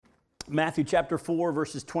Matthew chapter 4,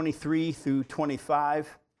 verses 23 through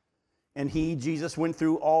 25. And Jesus, went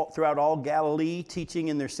throughout all Galilee, teaching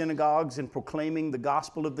in their synagogues and proclaiming the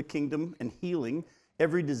gospel of the kingdom and healing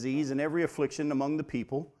every disease and every affliction among the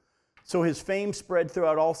people. So his fame spread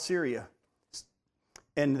throughout all Syria.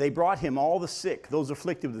 And they brought him all the sick, those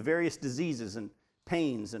afflicted with various diseases and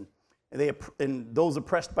pains, and those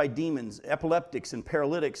oppressed by demons, epileptics and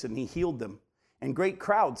paralytics, and he healed them. And great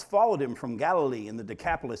crowds followed him from Galilee and the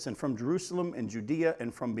Decapolis, and from Jerusalem and Judea,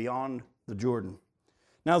 and from beyond the Jordan.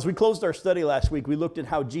 Now, as we closed our study last week, we looked at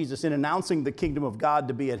how Jesus, in announcing the kingdom of God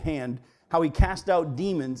to be at hand, how he cast out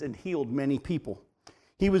demons and healed many people.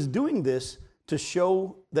 He was doing this to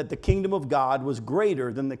show that the kingdom of God was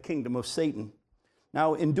greater than the kingdom of Satan.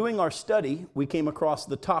 Now, in doing our study, we came across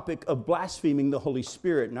the topic of blaspheming the Holy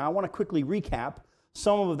Spirit. Now, I want to quickly recap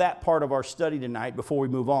some of that part of our study tonight before we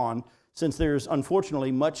move on, since there's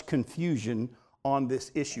unfortunately much confusion on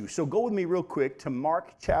this issue. So go with me real quick to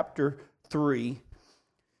Mark chapter 3.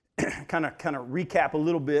 kind of recap a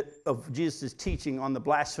little bit of Jesus' teaching on the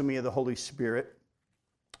blasphemy of the Holy Spirit.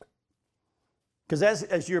 Because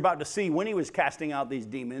as you're about to see, when he was casting out these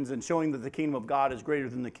demons and showing that the kingdom of God is greater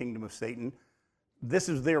than the kingdom of Satan, this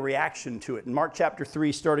is their reaction to it. In Mark chapter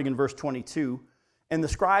 3, starting in verse 22, and the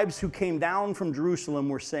scribes who came down from Jerusalem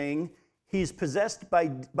were saying, he's possessed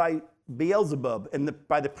by Beelzebub, and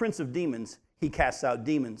by the prince of demons he casts out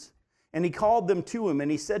demons. And he called them to him,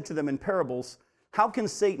 and he said to them in parables, how can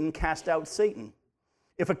Satan cast out Satan?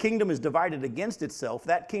 If a kingdom is divided against itself,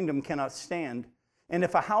 that kingdom cannot stand. And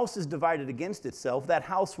if a house is divided against itself, that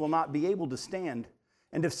house will not be able to stand.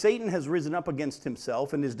 And if Satan has risen up against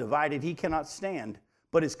himself and is divided, he cannot stand,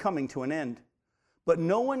 but is coming to an end. But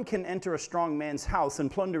no one can enter a strong man's house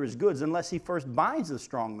and plunder his goods unless he first binds the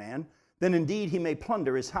strong man. Then indeed he may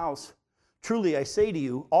plunder his house. Truly I say to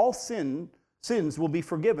you, all sins will be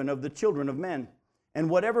forgiven of the children of men, and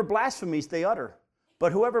whatever blasphemies they utter.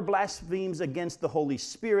 But whoever blasphemes against the Holy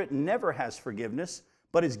Spirit never has forgiveness,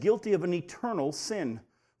 but is guilty of an eternal sin.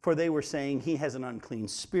 For they were saying he has an unclean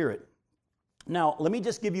spirit. Now, let me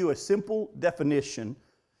just give you a simple definition.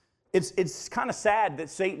 It's kind of sad that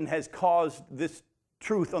Satan has caused this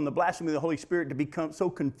truth on the blasphemy of the Holy Spirit to become so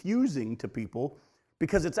confusing to people,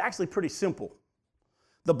 because it's actually pretty simple.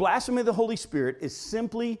 The blasphemy of the Holy Spirit is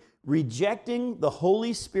simply rejecting the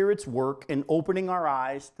Holy Spirit's work and opening our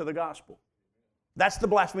eyes to the gospel. That's the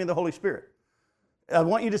blasphemy of the Holy Spirit. I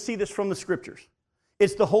want you to see this from the scriptures.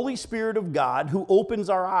 It's the Holy Spirit of God who opens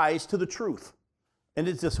our eyes to the truth. And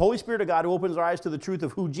it's this Holy Spirit of God who opens our eyes to the truth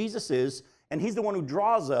of who Jesus is, and he's the one who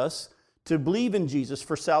draws us to believe in Jesus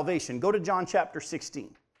for salvation. Go to John chapter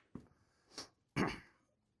 16.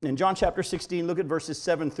 In John chapter 16, look at verses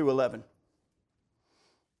 7 through 11.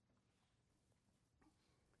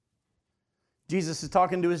 Jesus is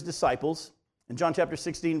talking to his disciples in John chapter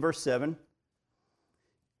 16, verse 7.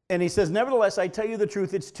 And he says, nevertheless, I tell you the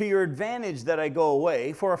truth, it's to your advantage that I go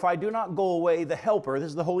away. For if I do not go away, the Helper, this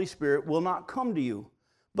is the Holy Spirit, will not come to you.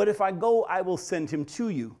 But if I go, I will send him to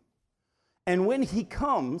you. And when he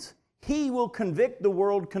comes, he will convict the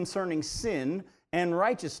world concerning sin and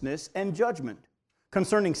righteousness and judgment.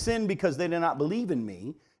 Concerning sin, because they do not believe in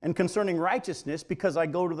me. And concerning righteousness, because I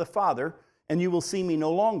go to the Father, and you will see me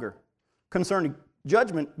no longer. Concerning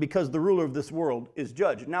judgment, because the ruler of this world is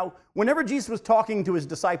judged. Now, whenever Jesus was talking to his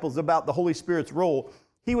disciples about the Holy Spirit's role,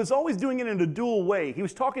 he was always doing it in a dual way. He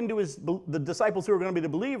was talking to the disciples who are going to be the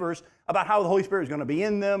believers about how the Holy Spirit is going to be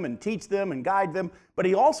in them and teach them and guide them. But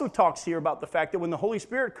he also talks here about the fact that when the Holy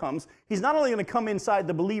Spirit comes, he's not only going to come inside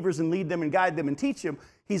the believers and lead them and guide them and teach them,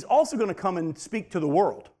 he's also going to come and speak to the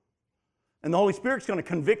world. And the Holy Spirit's going to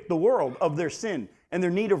convict the world of their sin and their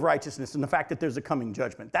need of righteousness and the fact that there's a coming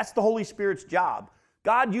judgment. That's the Holy Spirit's job.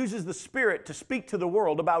 God uses the Spirit to speak to the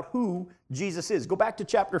world about who Jesus is. Go back to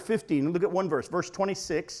chapter 15 and look at one verse, verse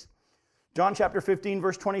 26. John chapter 15,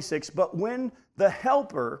 verse 26. But when the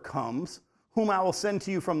Helper comes, whom I will send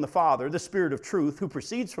to you from the Father, the Spirit of truth, who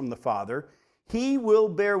proceeds from the Father, he will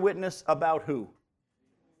bear witness about who?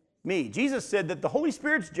 Me. Jesus said that the Holy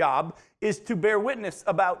Spirit's job is to bear witness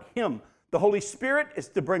about him. The Holy Spirit is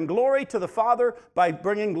to bring glory to the Father by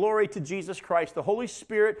bringing glory to Jesus Christ. The Holy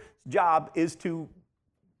Spirit's job is to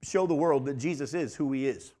show the world that Jesus is who he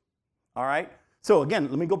is. All right? So again,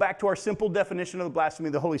 let me go back to our simple definition of the blasphemy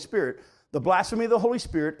of the Holy Spirit. The blasphemy of the Holy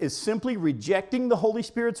Spirit is simply rejecting the Holy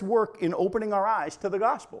Spirit's work in opening our eyes to the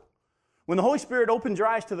gospel. When the Holy Spirit opens your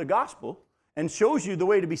eyes to the gospel and shows you the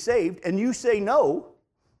way to be saved, and you say no,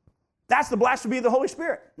 that's the blasphemy of the Holy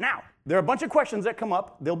Spirit. Now, there are a bunch of questions that come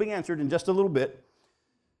up. They'll be answered in just a little bit.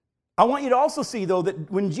 I want you to also see, though, that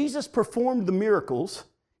when Jesus performed the miracles,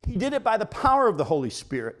 he did it by the power of the Holy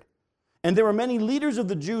Spirit. And there were many leaders of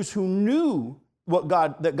the Jews who knew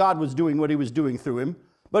that God was doing what he was doing through him,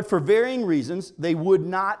 but for varying reasons, they would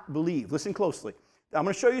not believe. Listen closely. I'm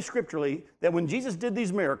going to show you scripturally that when Jesus did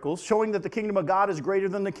these miracles, showing that the kingdom of God is greater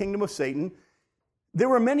than the kingdom of Satan, there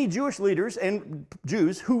were many Jewish leaders and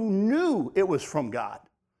Jews who knew it was from God,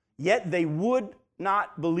 yet they would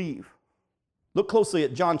not believe. Look closely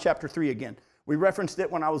at John chapter 3 again. We referenced it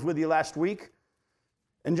when I was with you last week.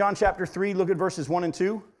 In John chapter 3, look at verses 1 and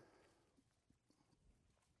 2.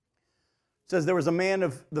 It says, there was a man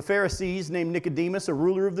of the Pharisees named Nicodemus, a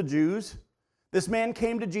ruler of the Jews. This man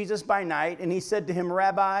came to Jesus by night, and he said to him,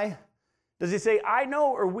 Rabbi, does he say, I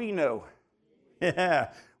know or we know? Yeah,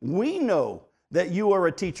 we know that you are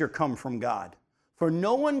a teacher come from God. For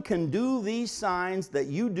no one can do these signs that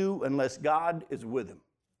you do unless God is with him.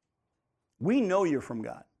 We know you're from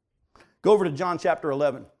God. Go over to John chapter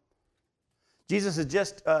 11. Jesus has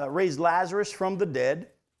just raised Lazarus from the dead.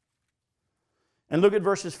 And look at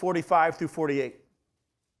verses 45 through 48.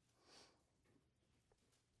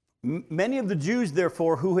 Many of the Jews,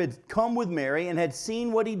 therefore, who had come with Mary and had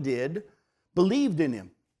seen what he did, believed in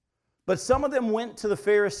him. But some of them went to the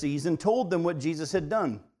Pharisees and told them what Jesus had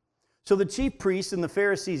done. So the chief priests and the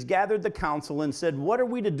Pharisees gathered the council and said, what are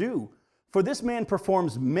we to do? For this man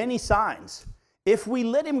performs many signs. If we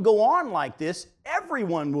let him go on like this,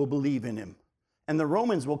 everyone will believe in him. And the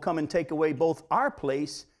Romans will come and take away both our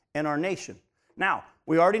place and our nation. Now,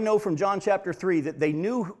 we already know from John chapter 3 that they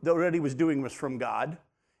knew that what he was doing was from God.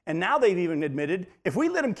 And now they've even admitted, if we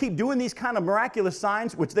let him keep doing these kind of miraculous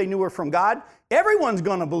signs, which they knew were from God, everyone's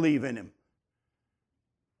going to believe in him.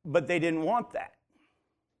 But they didn't want that.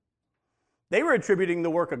 They were attributing the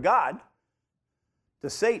work of God to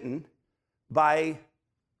Satan by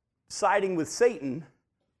siding with Satan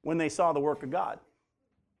when they saw the work of God.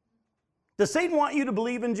 Does Satan want you to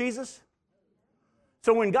believe in Jesus?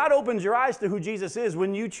 So when God opens your eyes to who Jesus is,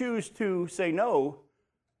 when you choose to say no,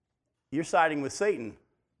 you're siding with Satan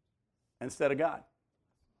instead of God.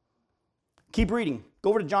 Keep reading. Go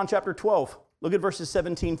over to John chapter 12. Look at verses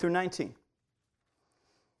 17 through 19.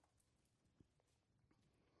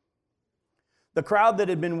 The crowd that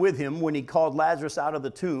had been with him when he called Lazarus out of the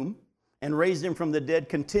tomb and raised him from the dead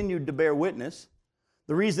continued to bear witness.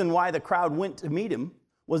 The reason why the crowd went to meet him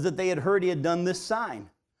was that they had heard he had done this sign.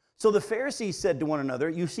 So the Pharisees said to one another,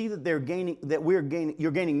 you see that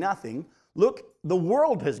you're gaining nothing. Look, the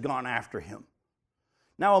world has gone after him.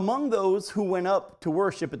 Now among those who went up to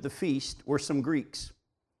worship at the feast were some Greeks.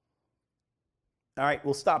 All right,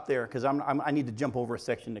 we'll stop there because I need to jump over a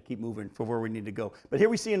section to keep moving for where we need to go. But here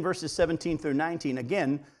we see in verses 17 through 19,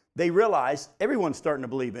 again, they realize everyone's starting to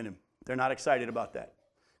believe in him. They're not excited about that.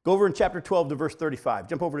 Go over in chapter 12 to verse 35.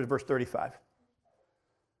 Jump over to verse 35.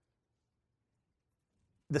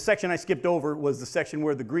 The section I skipped over was the section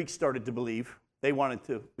where the Greeks started to believe. They wanted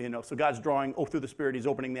to, so God's drawing, through the Spirit, he's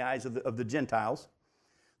opening the eyes of the Gentiles.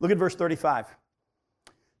 Look at verse 35.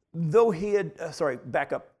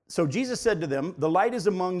 Back up. So Jesus said to them, the light is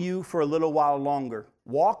among you for a little while longer.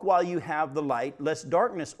 Walk while you have the light, lest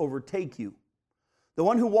darkness overtake you. The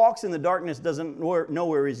one who walks in the darkness doesn't know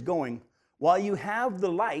where he's going. While you have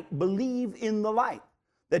the light, believe in the light,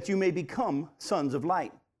 that you may become sons of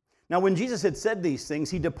light. Now when Jesus had said these things,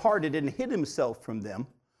 he departed and hid himself from them.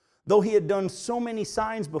 Though he had done so many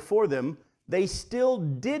signs before them, they still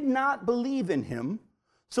did not believe in him,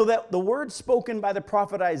 so that the word spoken by the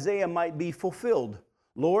prophet Isaiah might be fulfilled.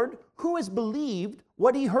 Lord, who has believed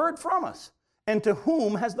what he heard from us? And to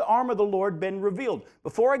whom has the arm of the Lord been revealed?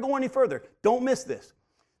 Before I go any further, don't miss this.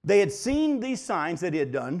 They had seen these signs that he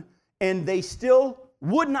had done, and they still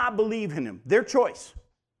would not believe in him. Their choice.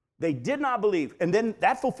 They did not believe. And then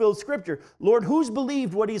that fulfilled Scripture. Lord, who's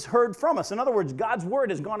believed what he's heard from us? In other words, God's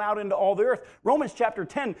word has gone out into all the earth. Romans chapter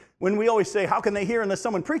 10, when we always say, how can they hear unless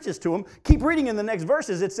someone preaches to them? Keep reading in the next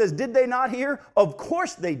verses. It says, did they not hear? Of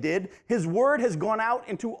course they did. His word has gone out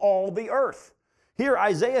into all the earth. Here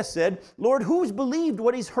Isaiah said, Lord, who's believed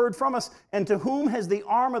what he's heard from us? And to whom has the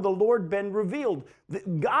arm of the Lord been revealed?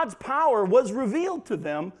 God's power was revealed to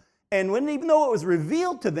them. And even though it was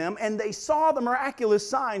revealed to them and they saw the miraculous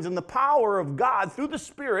signs and the power of God through the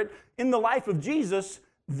Spirit in the life of Jesus,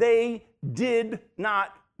 they did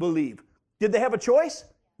not believe. Did they have a choice?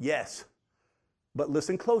 Yes. But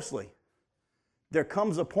listen closely. There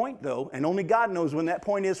comes a point, though, and only God knows when that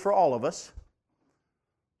point is for all of us,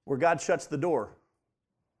 where God shuts the door.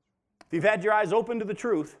 If you've had your eyes open to the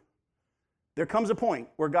truth, there comes a point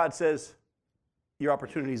where God says, your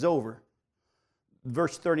opportunity is over.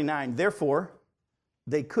 Verse 39, therefore,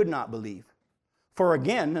 they could not believe. For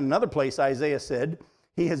again, in another place, Isaiah said,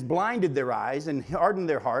 He has blinded their eyes and hardened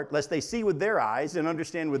their heart, lest they see with their eyes and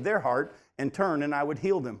understand with their heart and turn, and I would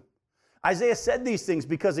heal them. Isaiah said these things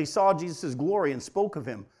because he saw Jesus' glory and spoke of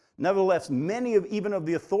him. Nevertheless, many even of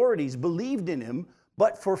the authorities believed in him,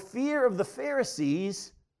 but for fear of the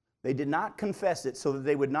Pharisees, they did not confess it so that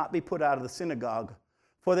they would not be put out of the synagogue.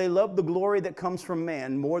 For they loved the glory that comes from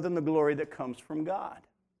man more than the glory that comes from God.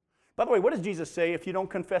 By the way, what does Jesus say? If you don't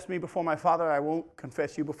confess me before my Father, I won't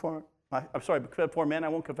confess you before before men, I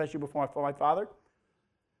won't confess you before my Father.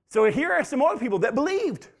 So here are some other people that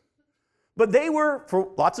believed. But they were,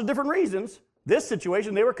 for lots of different reasons, this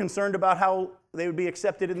situation, they were concerned about how they would be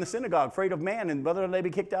accepted in the synagogue, afraid of man, and whether they'd be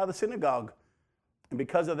kicked out of the synagogue. And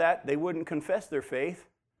because of that, they wouldn't confess their faith.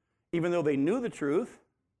 Even though they knew the truth,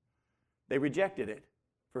 they rejected it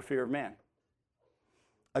for fear of man.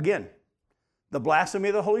 Again, the blasphemy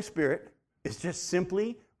of the Holy Spirit is just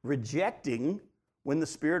simply rejecting when the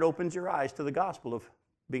Spirit opens your eyes to the gospel of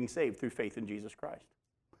being saved through faith in Jesus Christ.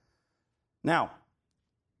 Now,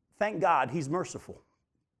 thank God He's merciful.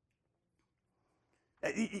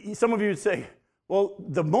 Some of you would say, well,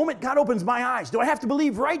 the moment God opens my eyes, do I have to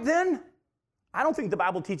believe right then? I don't think the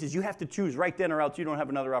Bible teaches you have to choose right then or else you don't have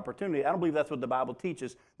another opportunity. I don't believe that's what the Bible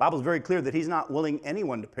teaches. The Bible is very clear that He's not willing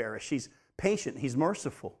anyone to perish. He's patient. He's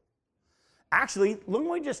merciful. Actually, let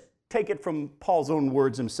me just take it from Paul's own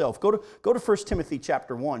words himself. Go to 1 Timothy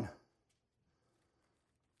chapter 1.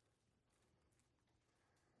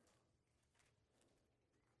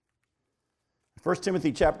 1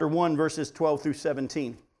 Timothy chapter 1, verses 12 through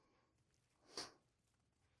 17.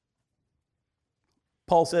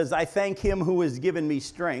 Paul says, I thank Him who has given me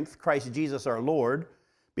strength, Christ Jesus our Lord,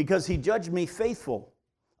 because He judged me faithful,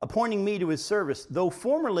 appointing me to His service, though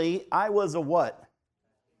formerly I was a what?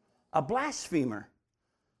 A blasphemer,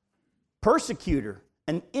 persecutor,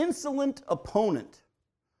 an insolent opponent.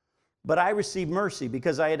 But I received mercy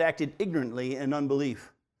because I had acted ignorantly in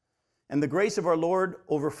unbelief. And the grace of our Lord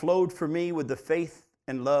overflowed for me with the faith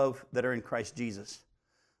and love that are in Christ Jesus.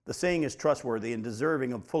 The saying is trustworthy and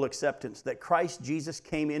deserving of full acceptance, that Christ Jesus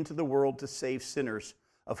came into the world to save sinners,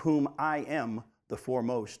 of whom I am the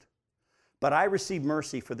foremost. But I received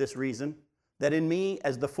mercy for this reason, that in me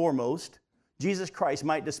as the foremost, Jesus Christ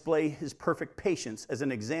might display His perfect patience as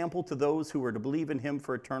an example to those who were to believe in Him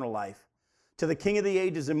for eternal life. To the King of the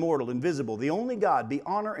ages, immortal, invisible, the only God, be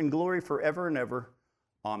honor and glory forever and ever.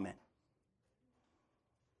 Amen.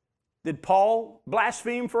 Did Paul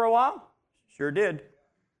blaspheme for a while? Sure did.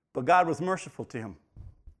 But God was merciful to him.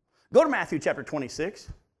 Go to Matthew chapter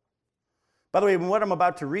 26. By the way, what I'm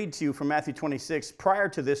about to read to you from Matthew 26, prior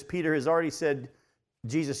to this, Peter has already said,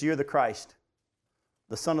 Jesus, you're the Christ,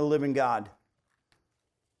 the Son of the living God.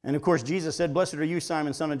 And of course, Jesus said, blessed are you,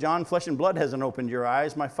 Simon, son of John. Flesh and blood hasn't opened your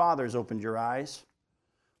eyes. My Father has opened your eyes.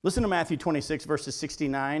 Listen to Matthew 26, verses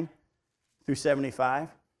 69 through 75.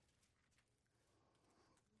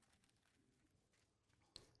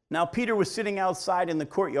 Now Peter was sitting outside in the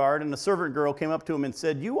courtyard, and a servant girl came up to him and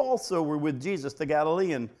said, you also were with Jesus the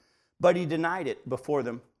Galilean. But he denied it before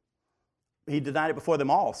them. He denied it before them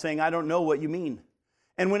all, saying, I don't know what you mean.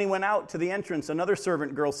 And when he went out to the entrance, another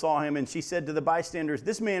servant girl saw him, and she said to the bystanders,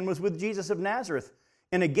 this man was with Jesus of Nazareth.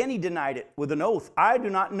 And again he denied it with an oath, I do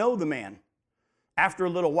not know the man. After a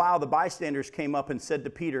little while, the bystanders came up and said to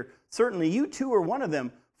Peter, certainly you too are one of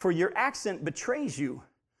them, for your accent betrays you.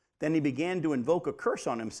 Then he began to invoke a curse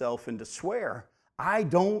on himself and to swear, I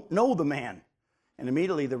don't know the man. And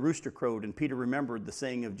immediately the rooster crowed, and Peter remembered the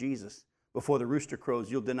saying of Jesus, before the rooster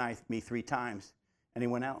crows, you'll deny me 3 times. And he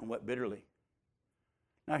went out and wept bitterly.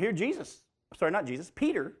 Now here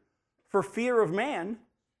Peter, for fear of man,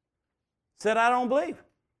 said, I don't believe.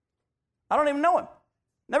 I don't even know him.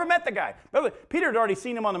 Never met the guy. By the way, Peter had already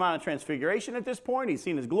seen him on the Mount of Transfiguration at this point. He'd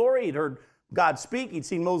seen his glory. He'd heard God speak. He'd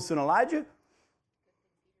seen Moses and Elijah.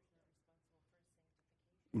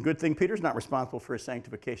 Good thing Peter's not responsible for his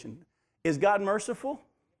sanctification. Is God merciful?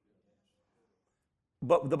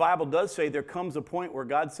 But the Bible does say there comes a point where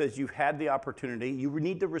God says you've had the opportunity. You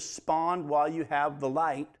need to respond while you have the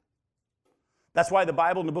light. That's why the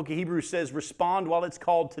Bible in the book of Hebrews says respond while it's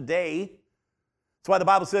called today. That's why the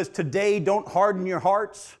Bible says today don't harden your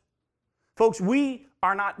hearts. Folks, we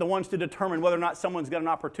are not the ones to determine whether or not someone's got an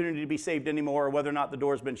opportunity to be saved anymore or whether or not the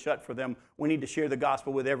door's been shut for them. We need to share the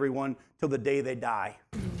gospel with everyone till the day they die.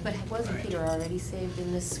 But wasn't Peter already saved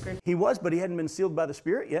in this scripture? He was, but he hadn't been sealed by the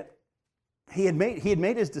Spirit yet. He had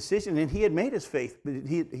made his decision and he had made his faith.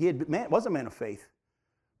 Was a man of faith.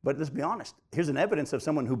 But let's be honest. Here's an evidence of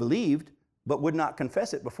someone who believed but would not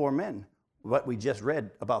confess it before men. What we just read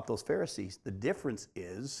about those Pharisees. The difference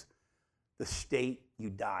is the state you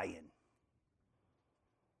die in.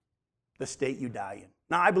 The state you die in.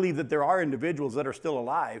 Now, I believe that there are individuals that are still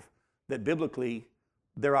alive that biblically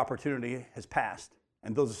their opportunity has passed.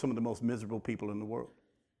 And those are some of the most miserable people in the world.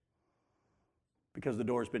 Because the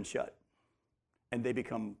door's been shut. And they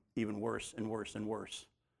become even worse and worse and worse.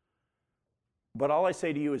 But all I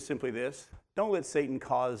say to you is simply this. Don't let Satan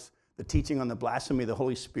cause the teaching on the blasphemy of the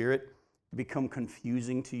Holy Spirit to become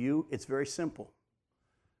confusing to you. It's very simple.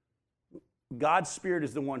 God's Spirit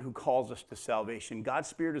is the one who calls us to salvation. God's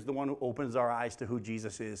Spirit is the one who opens our eyes to who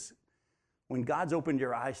Jesus is. When God's opened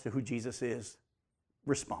your eyes to who Jesus is,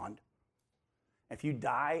 respond. If you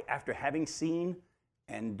die after having seen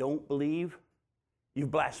and don't believe,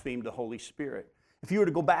 you've blasphemed the Holy Spirit. If you were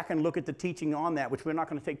to go back and look at the teaching on that, which we're not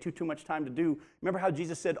going to take too much time to do, remember how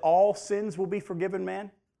Jesus said all sins will be forgiven,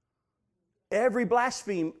 man? Every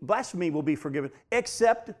blasphemy will be forgiven,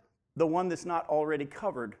 except the one that's not already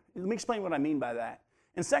covered. Let me explain what I mean by that.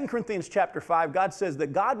 In 2 Corinthians chapter 5, God says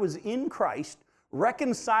that God was in Christ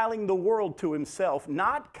reconciling the world to himself,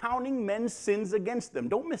 not counting men's sins against them.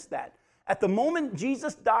 Don't miss that. At the moment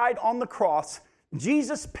Jesus died on the cross,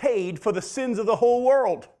 Jesus paid for the sins of the whole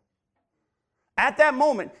world. At that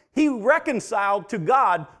moment, he reconciled to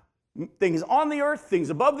God things on the earth, things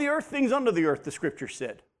above the earth, things under the earth, the scripture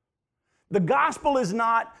said. The gospel is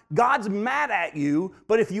not God's mad at you,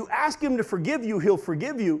 but if you ask him to forgive you, he'll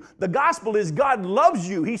forgive you. The gospel is God loves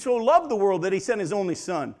you. He so loved the world that he sent his only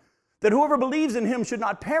son, that whoever believes in him should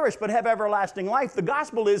not perish but have everlasting life. The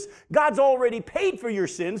gospel is God's already paid for your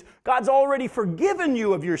sins. God's already forgiven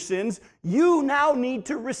you of your sins. You now need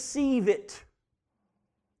to receive it.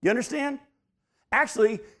 You understand?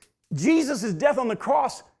 Actually, Jesus' death on the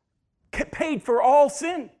cross paid for all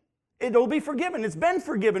sin. It'll be forgiven. It's been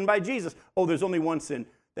forgiven by Jesus. Oh, there's only one sin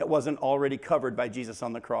that wasn't already covered by Jesus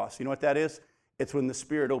on the cross. You know what that is? It's when the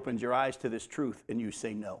Spirit opens your eyes to this truth and you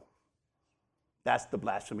say no. That's the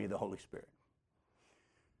blasphemy of the Holy Spirit.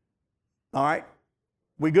 All right?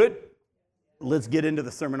 We good? Let's get into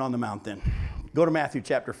the Sermon on the Mount then. Go to Matthew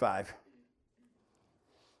chapter 5.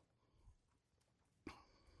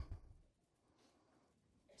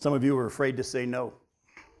 Some of you are afraid to say no.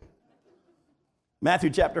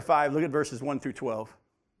 Matthew chapter 5, look at verses 1 through 12.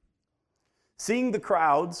 Seeing the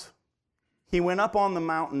crowds, he went up on the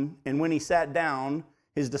mountain, and when he sat down,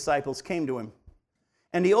 his disciples came to him.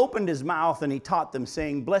 And he opened his mouth, and he taught them,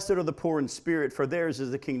 saying, Blessed are the poor in spirit, for theirs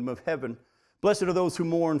is the kingdom of heaven. Blessed are those who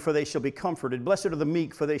mourn, for they shall be comforted. Blessed are the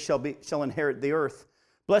meek, for they shall inherit the earth.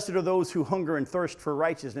 Blessed are those who hunger and thirst for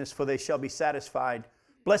righteousness, for they shall be satisfied.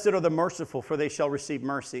 Blessed are the merciful, for they shall receive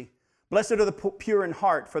mercy. Blessed are the pure in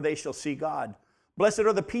heart, for they shall see God. Blessed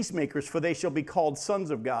are the peacemakers, for they shall be called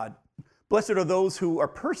sons of God. Blessed are those who are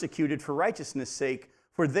persecuted for righteousness' sake,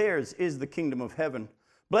 for theirs is the kingdom of heaven.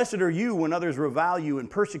 Blessed are you when others revile you and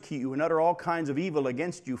persecute you and utter all kinds of evil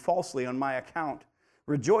against you falsely on my account.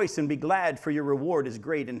 Rejoice and be glad, for your reward is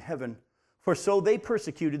great in heaven. For so they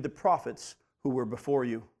persecuted the prophets who were before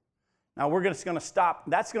you. Now we're just going to stop.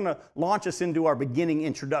 That's going to launch us into our beginning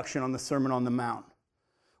introduction on the Sermon on the Mount.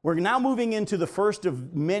 We're now moving into the first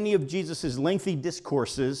of many of Jesus' lengthy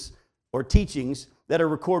discourses or teachings that are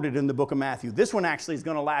recorded in the book of Matthew. This one actually is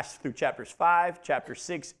going to last through chapters 5, chapter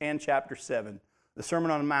 6, and chapter 7. The Sermon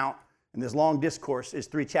on the Mount and this long discourse is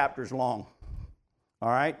 3 chapters long. All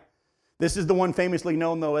right? This is the one famously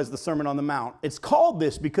known, though, as the Sermon on the Mount. It's called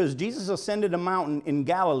this because Jesus ascended a mountain in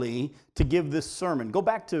Galilee to give this sermon. Go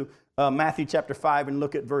back to Matthew chapter 5 and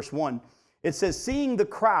look at verse 1. It says, seeing the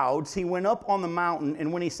crowds, he went up on the mountain,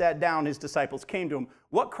 and when he sat down, his disciples came to him.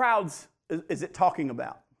 What crowds is it talking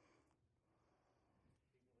about?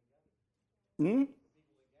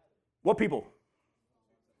 What people?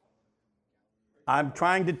 I'm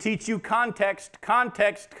trying to teach you context.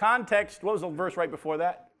 What was the verse right before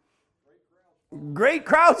that? Great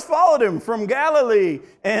crowds followed him from Galilee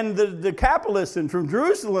and the Decapolis and from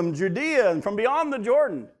Jerusalem, Judea, and from beyond the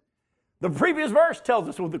Jordan. The previous verse tells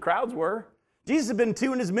us who the crowds were. Jesus had been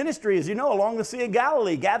doing his ministry, as you know, along the Sea of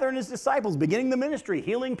Galilee, gathering his disciples, beginning the ministry,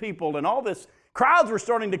 healing people, and all this. Crowds were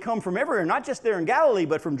starting to come from everywhere, not just there in Galilee,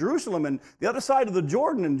 but from Jerusalem and the other side of the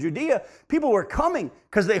Jordan and Judea. People were coming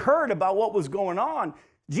because they heard about what was going on.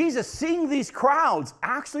 Jesus, seeing these crowds,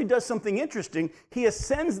 actually does something interesting. He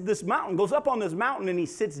ascends this mountain, goes up on this mountain, and he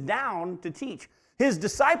sits down to teach. His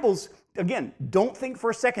disciples, again, don't think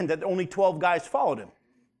for a second that only 12 guys followed him.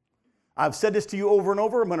 I've said this to you over and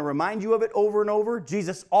over. I'm going to remind you of it over and over.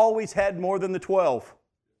 Jesus always had more than the 12.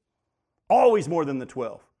 Always more than the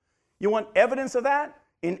 12. You want evidence of that?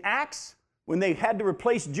 In Acts, when they had to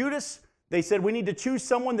replace Judas, they said, we need to choose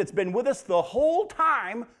someone that's been with us the whole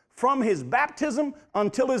time from his baptism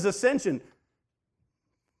until his ascension.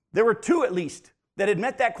 There were 2 at least that had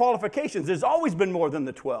met that qualifications. There's always been more than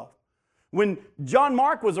the 12. When John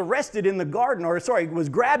Mark was arrested in the garden, was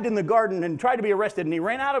grabbed in the garden and tried to be arrested, and he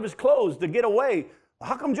ran out of his clothes to get away,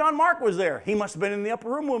 how come John Mark was there? He must have been in the upper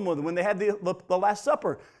room with them when they had the Last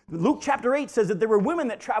Supper. Luke chapter 8 says that there were women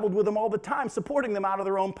that traveled with them all the time, supporting them out of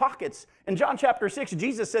their own pockets. In John chapter 6,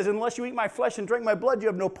 Jesus says, unless you eat my flesh and drink my blood, you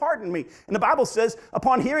have no part in me. And the Bible says,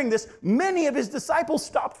 upon hearing this, many of his disciples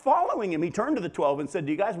stopped following him. He turned to the 12 and said,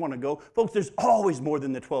 do you guys want to go? Folks, there's always more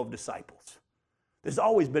than the 12 disciples. There's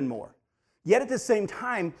always been more. Yet at the same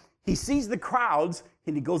time, he sees the crowds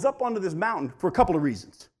and he goes up onto this mountain for a couple of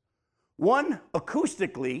reasons. One,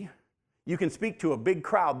 acoustically, you can speak to a big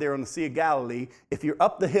crowd there on the Sea of Galilee if you're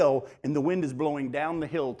up the hill and the wind is blowing down the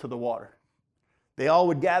hill to the water. They all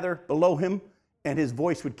would gather below him and his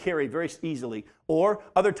voice would carry very easily. Or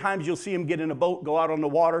other times you'll see him get in a boat, go out on the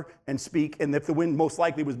water and speak, and if the wind most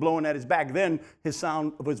likely was blowing at his back, then his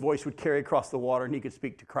sound of his voice would carry across the water and he could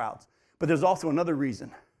speak to crowds. But there's also another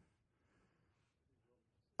reason.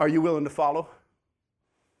 Are you willing to follow?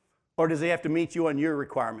 Or does he have to meet you on your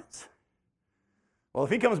requirements? Well, if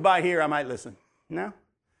he comes by here, I might listen. No, I'm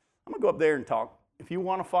going to go up there and talk. If you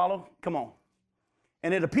want to follow, come on.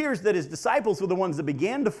 And it appears that his disciples were the ones that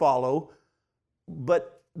began to follow,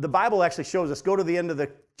 but the Bible actually shows us. Go to the end of the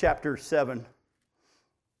chapter 7.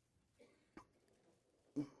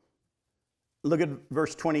 Look at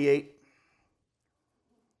verse 28.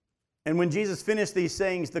 And when Jesus finished these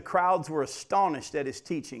sayings, the crowds were astonished at his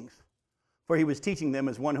teachings, for he was teaching them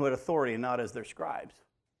as one who had authority and not as their scribes.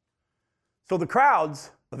 So the crowds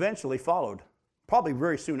eventually followed, probably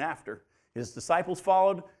very soon after. His disciples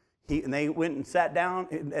followed, and they went and sat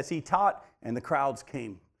down as he taught, and the crowds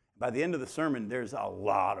came. By the end of the sermon, there's a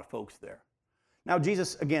lot of folks there. Now,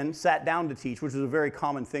 Jesus, again, sat down to teach, which is a very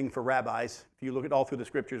common thing for rabbis. If you look at all through the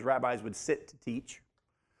scriptures, rabbis would sit to teach,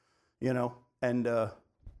 and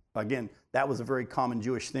again, that was a very common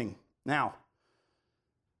Jewish thing. Now,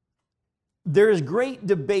 there is great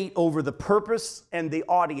debate over the purpose and the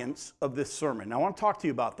audience of this sermon. Now, I want to talk to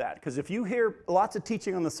you about that, because if you hear lots of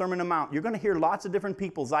teaching on the Sermon on the Mount, you're going to hear lots of different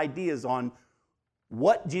people's ideas on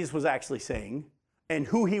what Jesus was actually saying and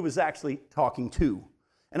who he was actually talking to.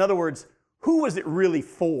 In other words, who was it really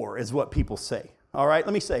for, is what people say. All right,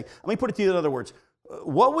 let me put it to you in other words.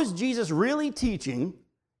 What was Jesus really teaching,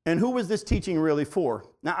 and who was this teaching really for?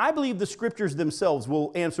 Now, I believe the scriptures themselves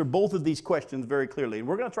will answer both of these questions very clearly. And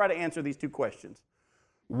we're going to try to answer these two questions.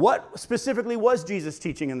 What specifically was Jesus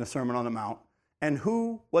teaching in the Sermon on the Mount? And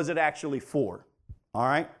who was it actually for? All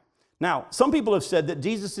right? Now, some people have said that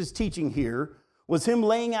Jesus' teaching here was him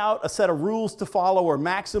laying out a set of rules to follow or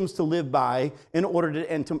maxims to live by in order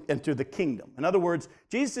to enter the kingdom. In other words,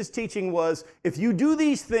 Jesus' teaching was, if you do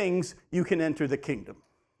these things, you can enter the kingdom.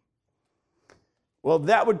 Well,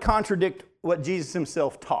 that would contradict what Jesus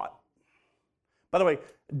himself taught. By the way,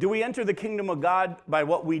 do we enter the kingdom of God by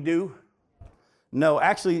what we do? No,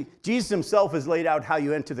 actually, Jesus himself has laid out how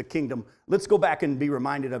you enter the kingdom. Let's go back and be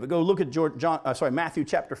reminded of it. Go look at Matthew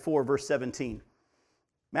chapter 4, verse 17.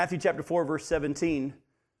 Matthew chapter 4, verse 17.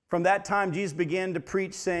 From that time, Jesus began to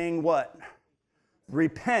preach, saying what?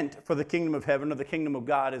 Repent, for the kingdom of heaven or the kingdom of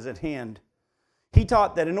God is at hand. He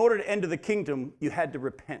taught that in order to enter the kingdom, you had to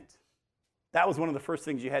repent. That was one of the first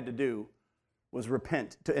things you had to do, was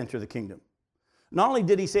repent to enter the kingdom. Not only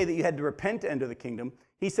did he say that you had to repent to enter the kingdom,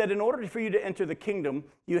 he said in order for you to enter the kingdom,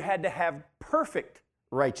 you had to have perfect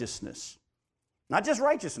righteousness. Not just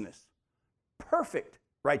righteousness, perfect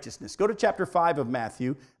righteousness. Go to chapter 5 of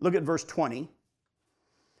Matthew. Look at verse 20.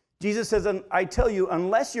 Jesus says, I tell you,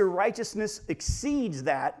 unless your righteousness exceeds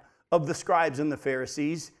that of the scribes and the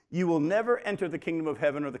Pharisees, you will never enter the kingdom of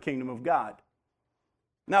heaven or the kingdom of God.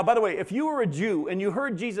 Now, by the way, if you were a Jew and you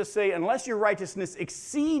heard Jesus say, unless your righteousness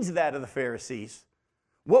exceeds that of the Pharisees,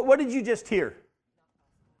 what did you just hear?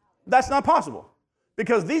 That's not possible,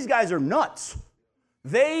 because these guys are nuts.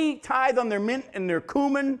 They tithe on their mint and their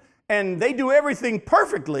cumin, and they do everything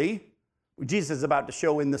perfectly. Jesus is about to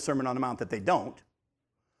show in the Sermon on the Mount that they don't.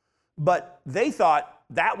 But they thought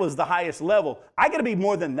that was the highest level. I got to be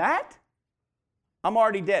more than that? I'm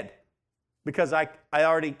already dead, because I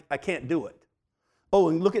can't do it. Oh,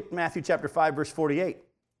 and look at Matthew chapter 5, verse 48.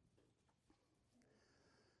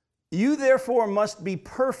 You therefore must be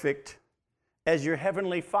perfect as your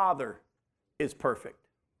heavenly Father is perfect.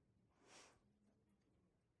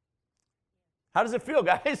 How does it feel,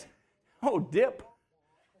 guys? Oh, dip.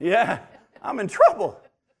 Yeah, I'm in trouble.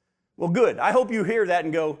 Well, good. I hope you hear that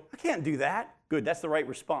and go, I can't do that. Good, that's the right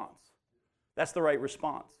response. That's the right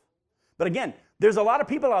response. But again, There's a lot of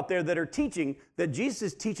people out there that are teaching that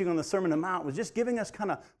Jesus' teaching on the Sermon on the Mount was just giving us kind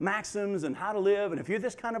of maxims and how to live, and if you're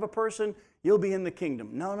this kind of a person, you'll be in the kingdom.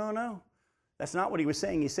 No, no, no. That's not what he was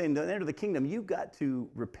saying. He's saying to enter the kingdom, you've got to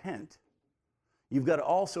repent. You've got to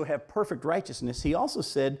also have perfect righteousness. He also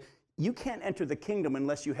said, you can't enter the kingdom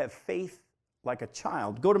unless you have faith like a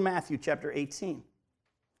child. Go to Matthew chapter 18.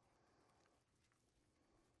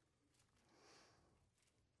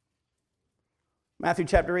 Matthew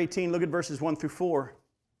chapter 18, look at verses 1 through 4. It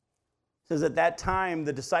says, at that time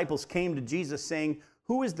the disciples came to Jesus saying,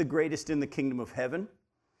 who is the greatest in the kingdom of heaven?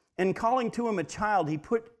 And calling to him a child, he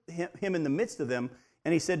put him in the midst of them,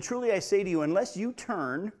 and he said, truly I say to you, unless you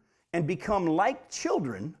turn and become like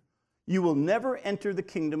children, you will never enter the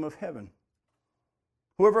kingdom of heaven.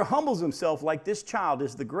 Whoever humbles himself like this child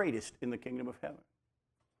is the greatest in the kingdom of heaven.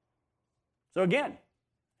 So again,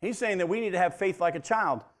 he's saying that we need to have faith like a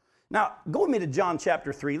child. Now, go with me to John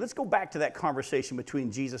chapter 3. Let's go back to that conversation between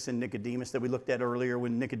Jesus and Nicodemus that we looked at earlier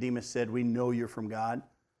when Nicodemus said, we know you're from God.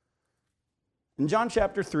 In John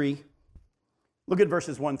chapter 3, look at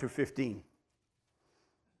verses 1 through 15.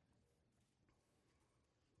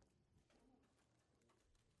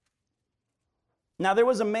 Now, there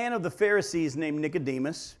was a man of the Pharisees named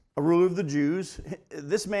Nicodemus, a ruler of the Jews.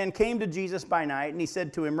 This man came to Jesus by night, and he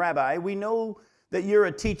said to him, Rabbi, we know that you're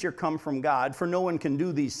a teacher come from God, for no one can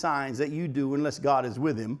do these signs that you do unless God is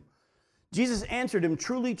with him. Jesus answered him,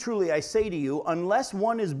 truly, truly, I say to you, unless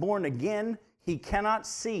one is born again, he cannot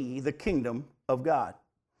see the kingdom of God.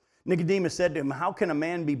 Nicodemus said to him, how can a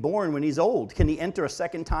man be born when he's old? Can he enter a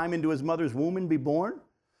second time into his mother's womb and be born?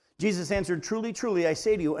 Jesus answered, truly, truly, I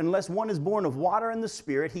say to you, unless one is born of water and the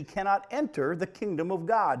Spirit, he cannot enter the kingdom of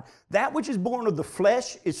God. That which is born of the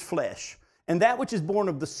flesh is flesh, and that which is born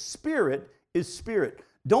of the Spirit is spirit.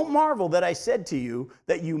 Don't marvel that I said to you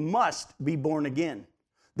that you must be born again.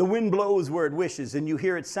 The wind blows where it wishes, and you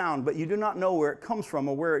hear its sound, but you do not know where it comes from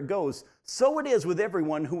or where it goes. So it is with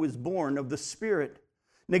everyone who is born of the Spirit.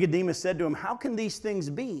 Nicodemus said to him, how can these things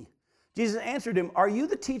be? Jesus answered him, are you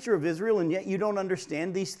the teacher of Israel, and yet you don't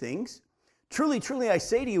understand these things? Truly, truly, I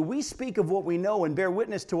say to you, we speak of what we know and bear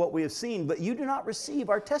witness to what we have seen, but you do not receive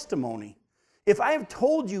our testimony. If I have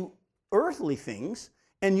told you earthly things,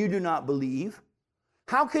 and you do not believe,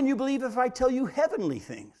 how can you believe if I tell you heavenly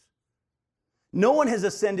things? No one has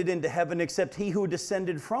ascended into heaven except he who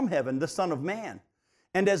descended from heaven, the Son of Man.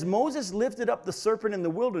 And as Moses lifted up the serpent in the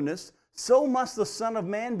wilderness, so must the Son of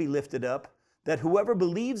Man be lifted up, that whoever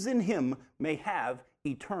believes in him may have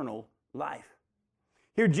eternal life.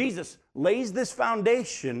 Here Jesus lays this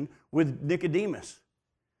foundation with Nicodemus.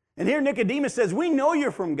 And here Nicodemus says, we know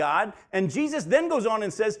you're from God. And Jesus then goes on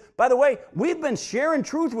and says, by the way, we've been sharing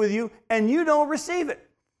truth with you and you don't receive it.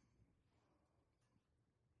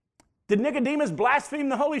 Did Nicodemus blaspheme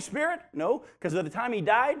the Holy Spirit? No, because by the time he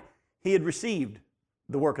died, he had received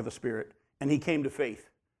the work of the Spirit and he came to faith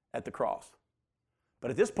at the cross.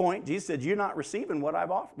 But at this point, Jesus said, you're not receiving what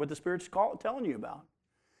I've offered, what the Spirit's telling you about.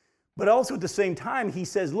 But also at the same time, he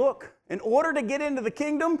says, look, in order to get into the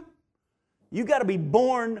kingdom, you got to be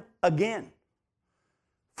born again.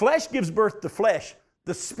 Flesh gives birth to flesh.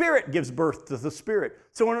 The Spirit gives birth to the Spirit.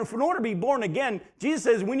 So in order to be born again, Jesus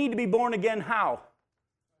says we need to be born again how?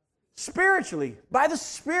 Spiritually, by the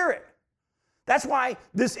Spirit. That's why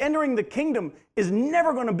this entering the kingdom is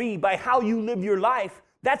never going to be by how you live your life.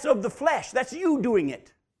 That's of the flesh. That's you doing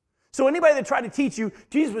it. So anybody that tried to teach you,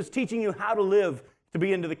 Jesus was teaching you how to live to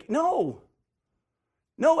be into the kingdom.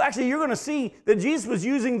 No, actually, you're going to see that Jesus was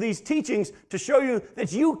using these teachings to show you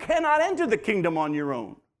that you cannot enter the kingdom on your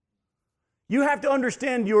own. You have to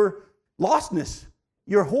understand your lostness,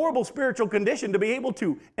 your horrible spiritual condition to be able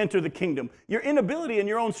to enter the kingdom, your inability and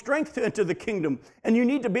your own strength to enter the kingdom. And you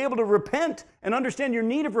need to be able to repent and understand your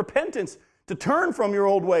need of repentance to turn from your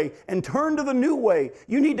old way and turn to the new way.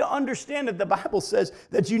 You need to understand that the Bible says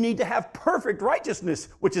that you need to have perfect righteousness,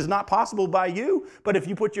 which is not possible by you. But if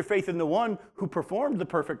you put your faith in the one who performed the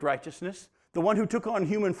perfect righteousness, the one who took on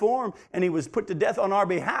human form and he was put to death on our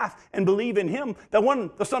behalf, and believe in him,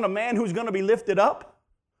 the Son of Man who's going to be lifted up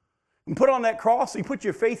and put on that cross, you put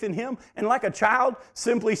your faith in him, and like a child,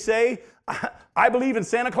 simply say, I believe in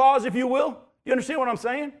Santa Claus, if you will. You understand what I'm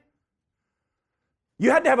saying? You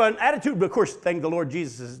had to have an attitude, but of course, thank the Lord,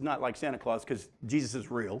 Jesus is not like Santa Claus because Jesus is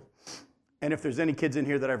real. And if there's any kids in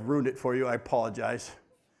here that I've ruined it for you, I apologize.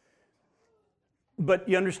 But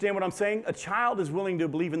you understand what I'm saying? A child is willing to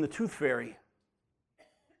believe in the tooth fairy,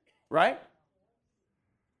 right?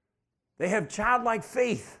 They have childlike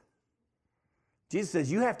faith. Jesus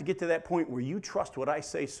says you have to get to that point where you trust what I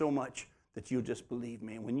say so much that you'll just believe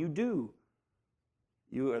me. And when you do,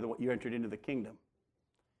 you entered into the kingdom.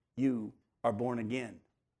 You are born again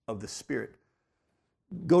of the Spirit.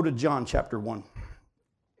 Go to John chapter 1.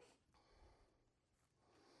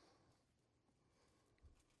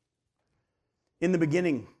 In the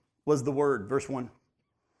beginning was the Word, verse 1.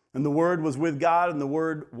 And the Word was with God, and the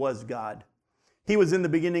Word was God. He was in the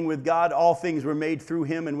beginning with God. All things were made through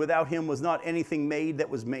him, and without him was not anything made that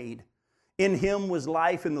was made. In him was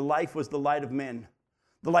life, and the life was the light of men.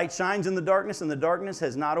 The light shines in the darkness, and the darkness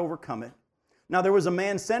has not overcome it. Now there was a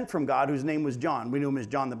man sent from God whose name was John. We knew him as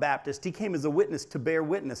John the Baptist. He came as a witness to bear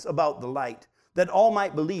witness about the light, that all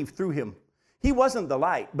might believe through him. He wasn't the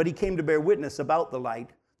light, but he came to bear witness about the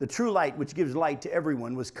light. The true light, which gives light to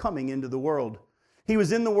everyone, was coming into the world. He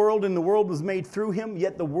was in the world, and the world was made through him,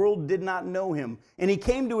 yet the world did not know him. And he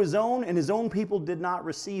came to his own, and his own people did not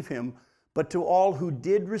receive him. But to all who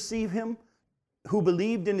did receive him, who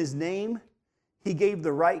believed in his name, he gave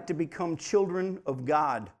the right to become children of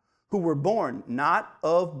God, who were born not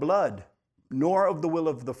of blood, nor of the will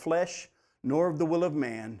of the flesh, nor of the will of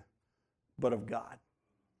man, but of God.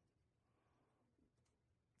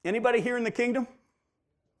 Anybody here in the kingdom?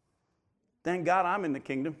 Thank God I'm in the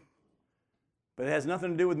kingdom. But it has nothing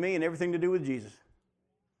to do with me and everything to do with Jesus.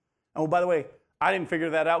 Oh, by the way, I didn't figure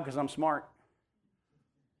that out because I'm smart.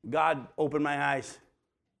 God opened my eyes.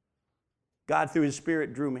 God, through his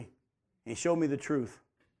Spirit, drew me. And he showed me the truth.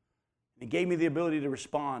 He gave me the ability to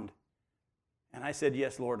respond. And I said,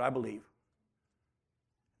 yes, Lord, I believe.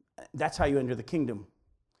 That's how you enter the kingdom.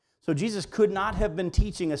 So Jesus could not have been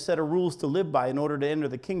teaching a set of rules to live by in order to enter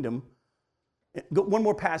the kingdom. One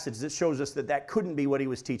more passage that shows us that that couldn't be what he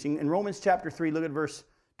was teaching. In Romans chapter 3, look at verse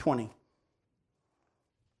 20.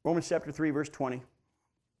 Romans chapter 3, verse 20.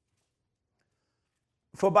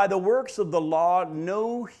 For by the works of the law,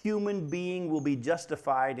 no human being will be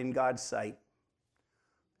justified in God's sight,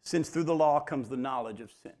 since through the law comes the knowledge of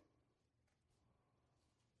sin.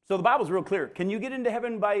 So the Bible's real clear. Can you get into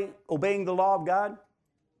heaven by obeying the law of God?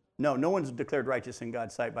 No, no one's declared righteous in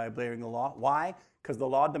God's sight by obeying the law. Why? Because the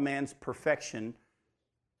law demands perfection,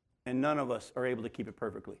 and none of us are able to keep it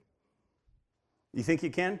perfectly. You think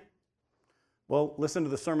you can? Well, listen to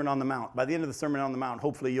the Sermon on the Mount. By the end of the Sermon on the Mount,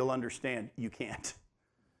 hopefully you'll understand you can't.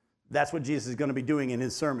 That's what Jesus is going to be doing in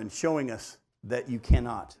his sermon, showing us that you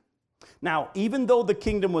cannot. Now, even though the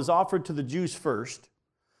kingdom was offered to the Jews first,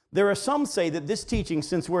 there are some say that this teaching,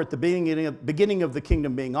 since we're at the beginning of the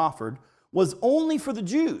kingdom being offered, was only for the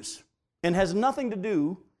Jews and has nothing to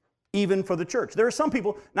do even for the church. There are some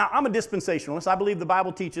people, now I'm a dispensationalist. I believe the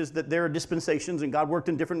Bible teaches that there are dispensations and God worked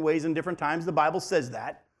in different ways in different times. The Bible says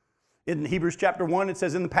that. In Hebrews chapter 1, it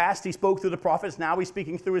says in the past he spoke through the prophets, now he's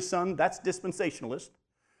speaking through his son. That's dispensationalist.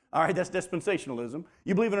 All right, that's dispensationalism.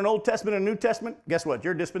 You believe in an Old Testament and a New Testament? Guess what?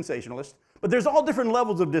 You're a dispensationalist. But there's all different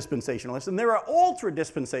levels of dispensationalists, and there are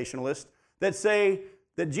ultra-dispensationalists that say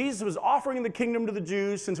that Jesus was offering the kingdom to the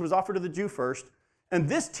Jews since it was offered to the Jew first, and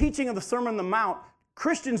this teaching of the Sermon on the Mount,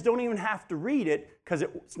 Christians don't even have to read it because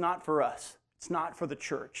it's not for us. It's not for the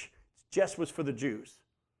church. It just was for the Jews.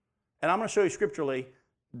 And I'm going to show you scripturally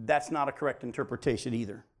that's not a correct interpretation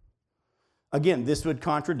either. Again, this would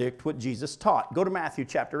contradict what Jesus taught. Go to Matthew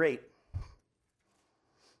chapter 8.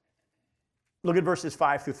 Look at verses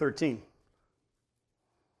 5 through 13.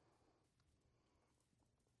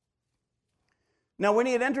 Now, when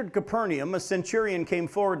he had entered Capernaum, a centurion came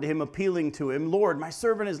forward to him, appealing to him, Lord, my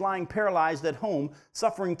servant is lying paralyzed at home,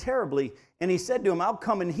 suffering terribly. And he said to him, I'll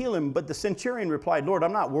come and heal him. But the centurion replied, Lord,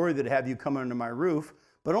 I'm not worthy to have you come under my roof,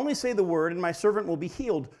 but only say the word, and my servant will be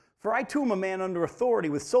healed. For I too am a man under authority,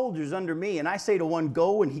 with soldiers under me, and I say to one,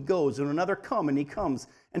 go, and he goes, and another, come, and he comes,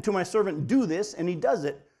 and to my servant, do this, and he does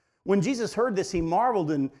it. When Jesus heard this, he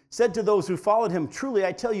marveled and said to those who followed him, truly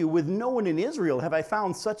I tell you, with no one in Israel have I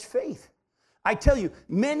found such faith. I tell you,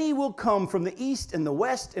 many will come from the east and the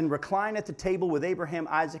west and recline at the table with Abraham,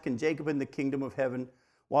 Isaac, and Jacob in the kingdom of heaven,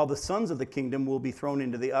 while the sons of the kingdom will be thrown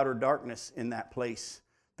into the utter darkness in that place.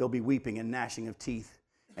 There'll be weeping and gnashing of teeth.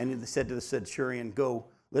 And he said to the centurion, go,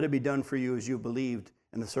 let it be done for you as you believed.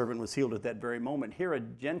 And the servant was healed at that very moment. Here a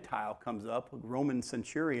Gentile comes up, a Roman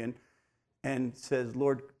centurion, and says,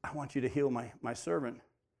 Lord, I want you to heal my servant.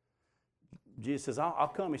 Jesus says, I'll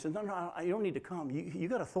come. He says, no, you don't need to come. You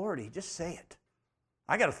got authority. Just say it.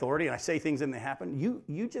 I got authority, and I say things and they happen.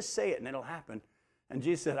 You just say it, and it'll happen. And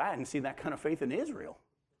Jesus said, I hadn't seen that kind of faith in Israel.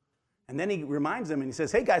 And then he reminds them, and he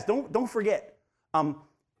says, hey, guys, don't forget,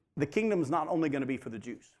 the kingdom's not only going to be for the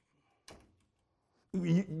Jews.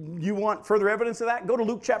 You want further evidence of that? Go to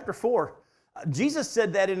Luke chapter 4. Jesus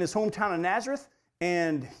said that in his hometown of Nazareth,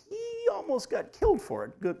 and he almost got killed for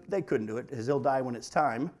it. They couldn't do it, because he'll die when it's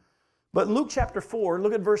time. But in Luke chapter 4,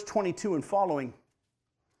 look at verse 22 and following.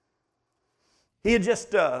 He had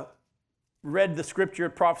just read the scripture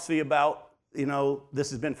prophecy about, this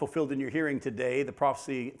has been fulfilled in your hearing today, the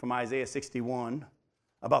prophecy from Isaiah 61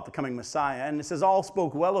 about the coming Messiah. And it says, all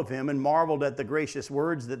spoke well of him and marveled at the gracious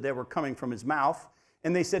words that they were coming from his mouth.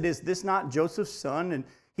 And they said, is this not Joseph's son? And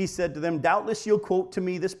he said to them, doubtless you'll quote to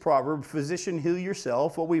me this proverb, physician, heal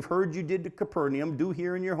yourself. What we've heard you did to Capernaum, do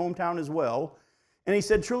here in your hometown as well. And he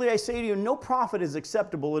said, truly I say to you, no prophet is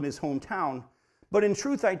acceptable in his hometown. But in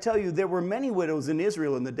truth, I tell you, there were many widows in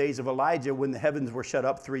Israel in the days of Elijah when the heavens were shut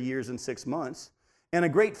up 3 years and 6 months. And a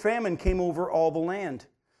great famine came over all the land.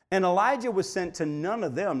 And Elijah was sent to none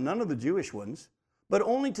of them, none of the Jewish ones, but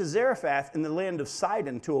only to Zarephath in the land of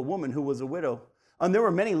Sidon, to a woman who was a widow. And there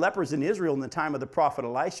were many lepers in Israel in the time of the prophet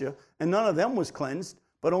Elisha, and none of them was cleansed,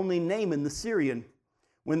 but only Naaman the Syrian.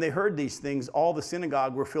 When they heard these things, all the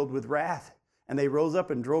synagogue were filled with wrath. And they rose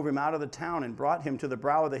up and drove him out of the town and brought him to the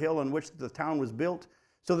brow of the hill on which the town was built,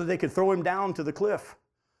 so that they could throw him down to the cliff.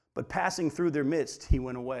 But passing through their midst, he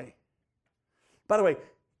went away. By the way,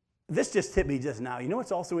 this just hit me just now. You know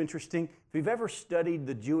what's also interesting? If you've ever studied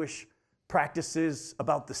the Jewish practices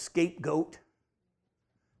about the scapegoat,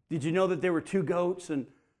 did you know that there were 2 goats, and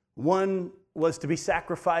one was to be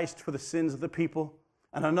sacrificed for the sins of the people,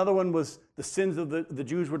 and another one was the sins of the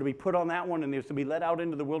Jews were to be put on that one, and they was to be led out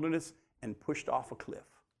into the wilderness and pushed off a cliff.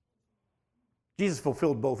 Jesus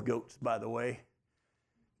fulfilled both goats, by the way.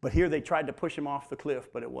 But here they tried to push him off the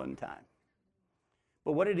cliff, but at one time.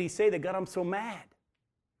 But what did he say that got him so mad?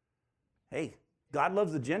 Hey, God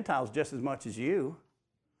loves the Gentiles just as much as you.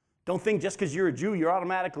 Don't think just because you're a Jew, you're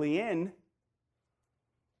automatically in.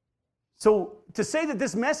 So to say that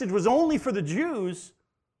this message was only for the Jews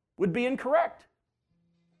would be incorrect.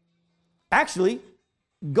 Actually,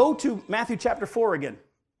 go to Matthew chapter 4 again.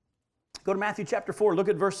 Go to Matthew chapter 4. Look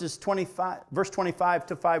at verse 25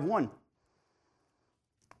 to 5:1.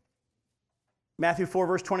 Matthew 4,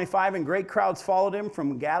 verse 25, and great crowds followed him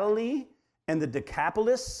from Galilee and the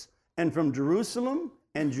Decapolis and from Jerusalem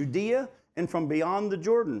and Judea and from beyond the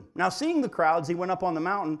Jordan. Now, seeing the crowds, he went up on the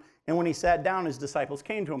mountain, and when he sat down, his disciples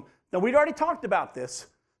came to him. Now, we'd already talked about this.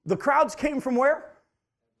 The crowds came from where?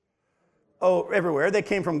 Oh, everywhere. They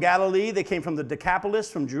came from Galilee. They came from the Decapolis,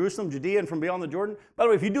 from Jerusalem, Judea, and from beyond the Jordan. By the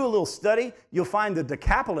way, if you do a little study, you'll find the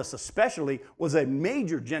Decapolis especially was a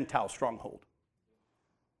major Gentile stronghold.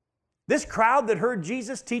 This crowd that heard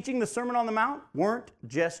Jesus teaching the Sermon on the Mount weren't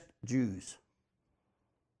just Jews.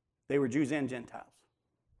 They were Jews and Gentiles.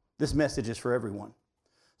 This message is for everyone.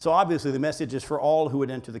 So obviously the message is for all who would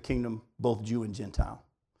enter the kingdom, both Jew and Gentile.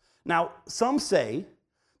 Now, some say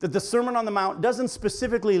that the Sermon on the Mount doesn't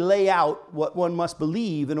specifically lay out what one must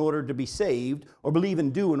believe in order to be saved, or believe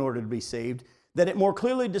and do in order to be saved, that it more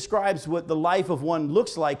clearly describes what the life of one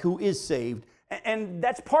looks like who is saved. And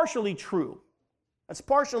that's partially true. That's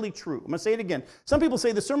partially true. I'm going to say it again. Some people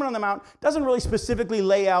say the Sermon on the Mount doesn't really specifically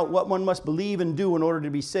lay out what one must believe and do in order to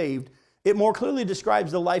be saved. It more clearly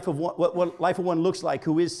describes the life of what life of one looks like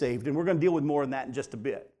who is saved. And we're going to deal with more on that in just a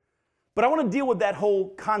bit. But I want to deal with that whole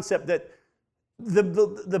concept that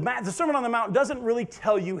the Sermon on the Mount doesn't really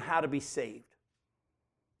tell you how to be saved.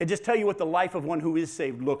 It just tells you what the life of one who is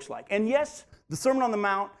saved looks like. And yes, the Sermon on the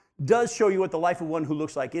Mount does show you what the life of one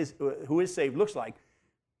who is saved looks like.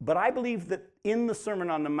 But I believe that in the Sermon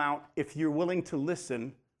on the Mount, if you're willing to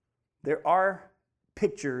listen, there are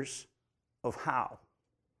pictures of how.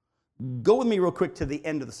 Go with me real quick to the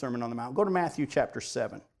end of the Sermon on the Mount. Go to Matthew chapter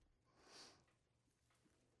 7.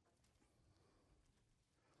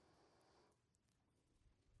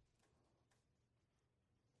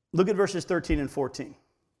 Look at verses 13 and 14.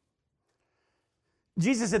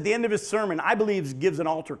 Jesus, at the end of his sermon, I believe, gives an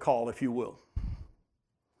altar call, if you will.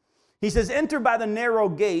 He says, enter by the narrow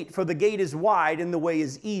gate, for the gate is wide and the way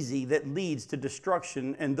is easy that leads to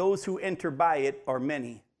destruction, and those who enter by it are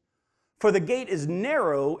many. For the gate is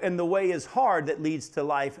narrow and the way is hard that leads to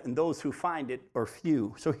life, and those who find it are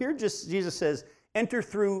few. So here Jesus says, enter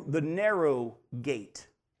through the narrow gate,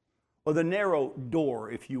 or the narrow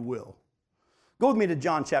door, if you will. Go with me to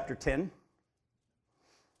John chapter 10.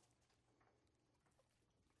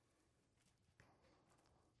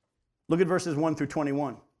 Look at verses 1 through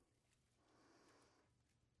 21.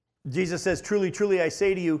 Jesus says, truly, truly, I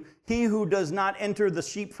say to you, he who does not enter the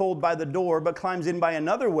sheepfold by the door, but climbs in by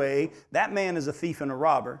another way, that man is a thief and a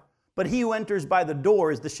robber. But he who enters by the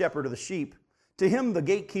door is the shepherd of the sheep. To him the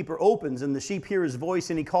gatekeeper opens, and the sheep hear his voice,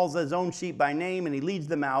 and he calls his own sheep by name, and he leads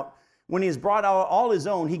them out. When he has brought out all his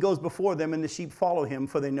own, he goes before them, and the sheep follow him,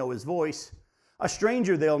 for they know his voice. A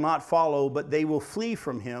stranger they'll not follow, but they will flee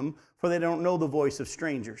from him, for they don't know the voice of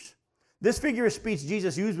strangers. This figure of speech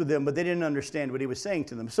Jesus used with them, but they didn't understand what he was saying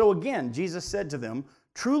to them. So again, Jesus said to them,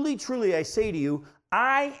 truly, truly, I say to you,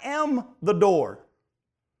 I am the door,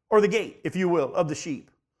 or the gate, if you will, of the sheep.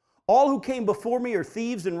 All who came before me are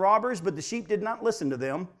thieves and robbers, but the sheep did not listen to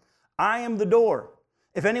them. I am the door.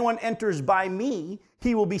 If anyone enters by me,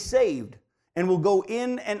 he will be saved, and will go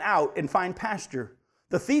in and out and find pasture.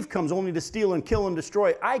 The thief comes only to steal and kill and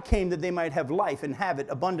destroy. I came that they might have life and have it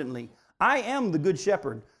abundantly. I am the good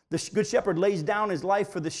shepherd. The good shepherd lays down his life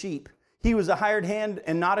for the sheep. He was a hired hand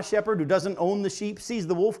and not a shepherd who doesn't own the sheep, sees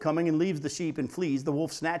the wolf coming and leaves the sheep and flees. The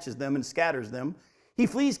wolf snatches them and scatters them. He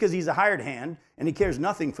flees because he's a hired hand and he cares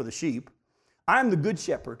nothing for the sheep. I'm the good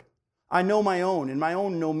shepherd. I know my own and my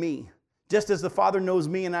own know me. Just as the Father knows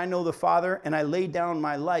me and I know the Father, and I lay down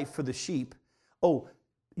my life for the sheep. Oh,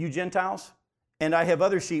 you Gentiles, and I have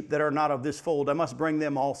other sheep that are not of this fold. I must bring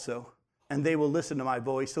them also, and they will listen to my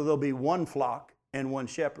voice. So there'll be one flock and one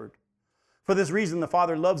shepherd. For this reason the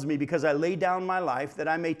Father loves me, because I lay down my life that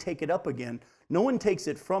I may take it up again. No one takes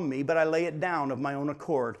it from me, but I lay it down of my own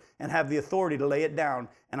accord, and have the authority to lay it down,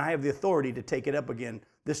 and I have the authority to take it up again.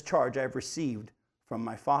 This charge I have received from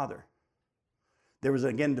my Father. There was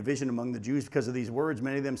again division among the Jews because of these words.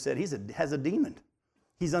 Many of them said, he has a demon.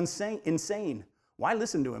 He's insane. Why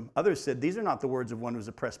listen to him? Others said, these are not the words of one who's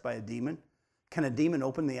oppressed by a demon. Can a demon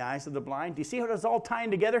open the eyes of the blind? Do you see how it's all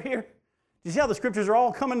tying together here? Do you see how the scriptures are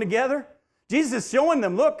all coming together? Jesus is showing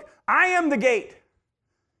them, look, I am the gate.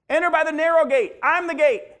 Enter by the narrow gate. I'm the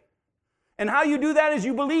gate. And how you do that is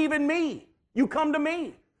you believe in me. You come to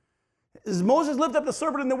me. As Moses lifted up the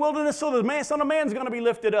serpent in the wilderness, so the Son of Man is going to be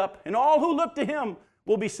lifted up. And all who look to him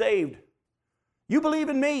will be saved. You believe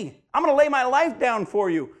in me. I'm going to lay my life down for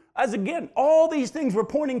you. As again, all these things were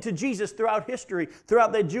pointing to Jesus throughout history,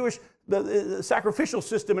 throughout the Jewish the sacrificial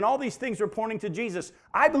system, and all these things were pointing to Jesus.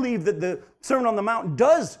 I believe that the Sermon on the Mount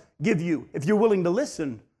does give you, if you're willing to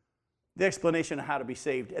listen, the explanation of how to be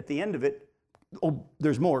saved. At the end of it, oh,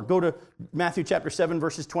 there's more. Go to Matthew chapter 7,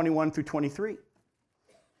 verses 21 through 23.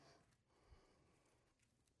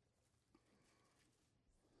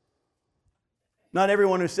 Not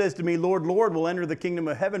everyone who says to me, Lord, Lord, will enter the kingdom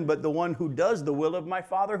of heaven, but the one who does the will of my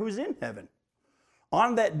Father who's in heaven.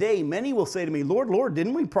 On that day, many will say to me, Lord, Lord,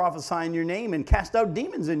 didn't we prophesy in your name and cast out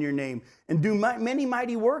demons in your name and do many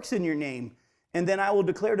mighty works in your name? And then I will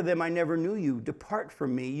declare to them, I never knew you. Depart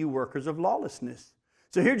from me, you workers of lawlessness.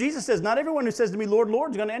 So here Jesus says, not everyone who says to me, Lord,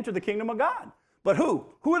 Lord, is going to enter the kingdom of God. But who?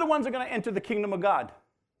 Who are the ones that are going to enter the kingdom of God?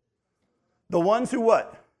 The ones who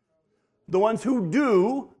what? The ones who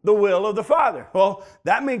do the will of the Father. Well,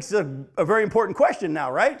 that makes a very important question now,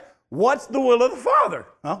 right? What's the will of the Father?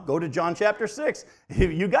 Well, go to John chapter 6.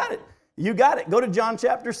 You got it. You got it. Go to John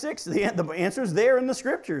chapter 6. The answer is there in the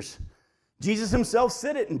scriptures. Jesus himself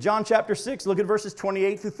said it in John chapter 6. Look at verses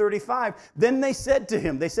 28 through 35. Then they said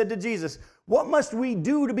to Jesus, what must we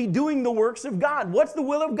do to be doing the works of God? What's the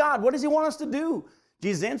will of God? What does he want us to do?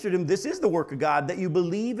 Jesus answered him, this is the work of God, that you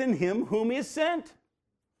believe in him whom he has sent.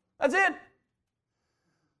 That's it.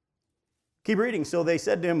 Keep reading. So they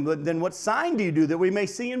said to him, then what sign do you do that we may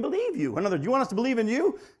see and believe you? In other words, you want us to believe in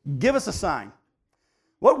you? Give us a sign.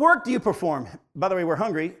 What work do you perform? By the way, we're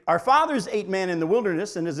hungry. Our fathers ate manna in the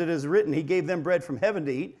wilderness, and as it is written, he gave them bread from heaven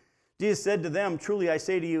to eat. Jesus said to them, truly I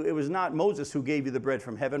say to you, it was not Moses who gave you the bread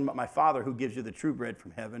from heaven, but my Father who gives you the true bread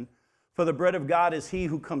from heaven. For the bread of God is he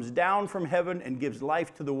who comes down from heaven and gives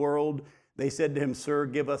life to the world. They said to him, Sir,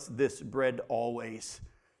 give us this bread always.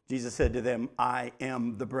 Jesus said to them, I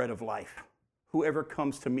am the bread of life. Whoever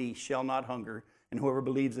comes to me shall not hunger, and whoever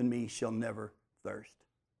believes in me shall never thirst.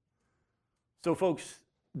 So folks,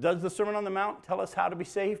 does the Sermon on the Mount tell us how to be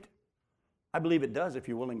saved? I believe it does if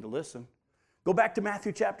you're willing to listen. Go back to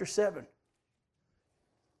Matthew chapter 7.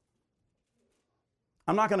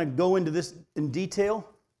 I'm not going to go into this in detail,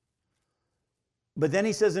 but then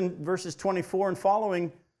he says in verses 24 and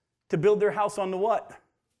following, to build their house on the what?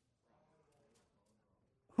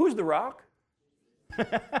 Who's the rock?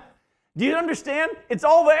 Do you understand? It's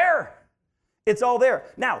all there. It's all there.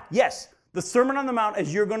 Now, yes, the Sermon on the Mount,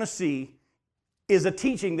 as you're going to see, is a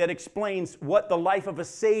teaching that explains what the life of a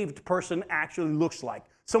saved person actually looks like.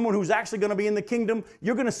 Someone who's actually going to be in the kingdom,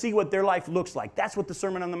 you're going to see what their life looks like. That's what the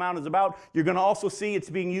Sermon on the Mount is about. You're going to also see it's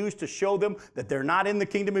being used to show them that they're not in the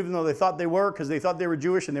kingdom, even though they thought they were, because they thought they were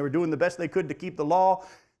Jewish and they were doing the best they could to keep the law.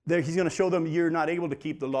 He's going to show them you're not able to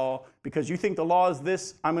keep the law because you think the law is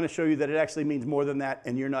this. I'm going to show you that it actually means more than that,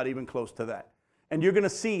 and you're not even close to that. And you're going to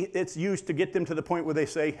see it's used to get them to the point where they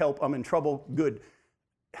say, help, I'm in trouble. Good.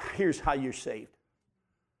 Here's how you're saved.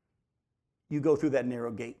 You go through that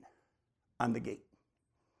narrow gate. I'm the gate.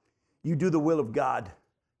 You do the will of God,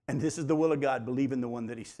 and this is the will of God. Believe in the one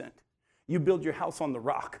that he sent. You build your house on the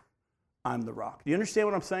rock. I'm the rock. Do you understand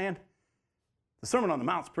what I'm saying? The Sermon on the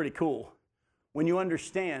Mount's pretty cool. when you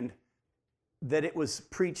understand that it was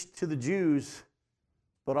preached to the Jews,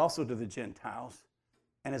 but also to the Gentiles.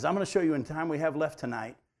 And as I'm going to show you in time we have left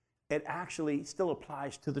tonight, it actually still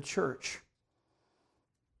applies to the church.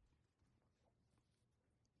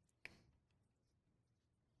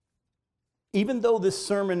 Even though this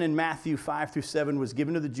sermon in Matthew 5 through 7 was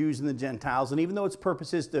given to the Jews and the Gentiles, and even though its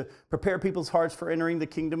purpose is to prepare people's hearts for entering the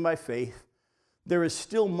kingdom by faith, there is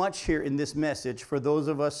still much here in this message for those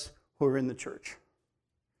of us who are in the church.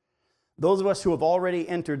 Those of us who have already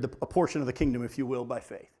entered a portion of the kingdom, if you will, by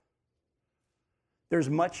faith. There's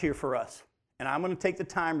much here for us. And I'm going to take the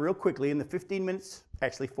time real quickly in the 15 minutes,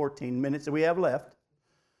 actually 14 minutes that we have left.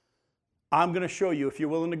 I'm going to show you, if you're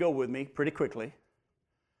willing to go with me pretty quickly,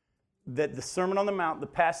 that the Sermon on the Mount, the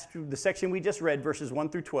passage, the section we just read, verses 1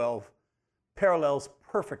 through 12, parallels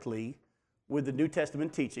perfectly with the New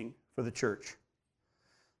Testament teaching for the church.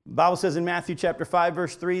 The Bible says in Matthew chapter 5,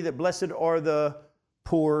 verse 3, that blessed are the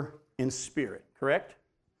poor in spirit, correct?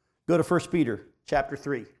 Go to 1 Peter chapter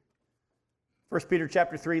 3. 1 Peter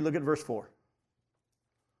chapter 3, look at verse 4.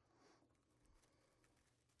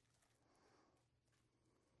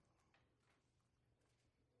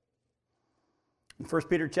 In 1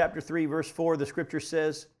 Peter chapter 3, verse 4, the scripture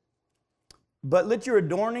says, "But let your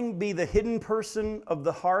adorning be the hidden person of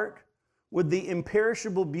the heart with the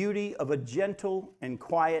imperishable beauty of a gentle and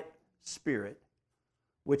quiet spirit,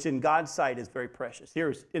 which in God's sight is very precious."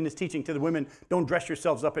 Here in this teaching to the women, don't dress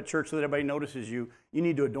yourselves up at church so that everybody notices you. You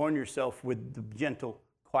need to adorn yourself with the gentle,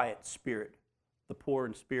 quiet spirit, the poor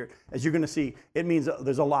in spirit. As you're going to see, it means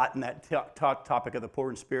there's a lot in that topic of the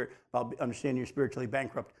poor in spirit about understanding you're spiritually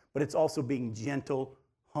bankrupt. But it's also being gentle,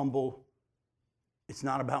 humble. It's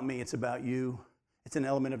not about me, it's about you. It's an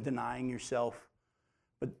element of denying yourself.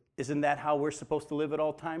 But isn't that how we're supposed to live at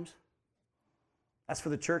all times? That's for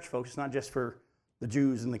the church, folks. It's not just for the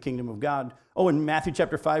Jews in the kingdom of God. Oh, in Matthew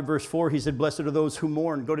chapter 5, verse 4, he said, "Blessed are those who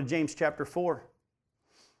mourn." Go to James chapter 4.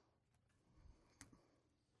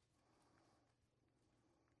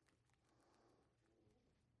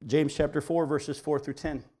 James chapter 4, verses 4 through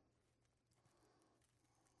 10.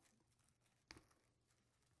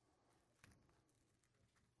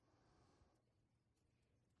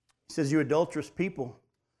 He says, "You adulterous people,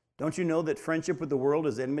 don't you know that friendship with the world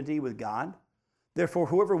is enmity with God? Therefore,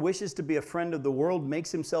 whoever wishes to be a friend of the world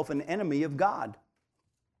makes himself an enemy of God.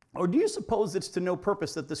 Or do you suppose it's to no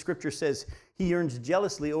purpose that the scripture says he yearns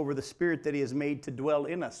jealously over the spirit that he has made to dwell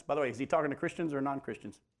in us?" By the way, is he talking to Christians or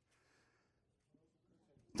non-Christians?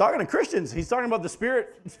 Talking to Christians. He's talking about the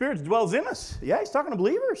Spirit. The Spirit dwells in us. Yeah, he's talking to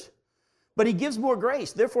believers. But he gives more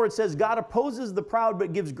grace. Therefore it says, God opposes the proud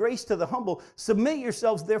but gives grace to the humble. Submit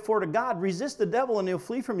yourselves therefore to God. Resist the devil and he'll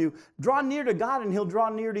flee from you. Draw near to God and he'll draw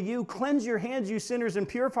near to you. Cleanse your hands, you sinners, and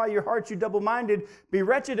purify your hearts, you double-minded. Be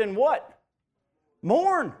wretched and what?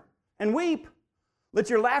 Mourn and weep. Let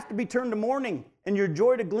your laughter be turned to mourning and your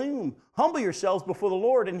joy to gloom. Humble yourselves before the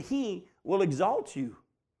Lord and he will exalt you.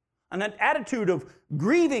 And that attitude of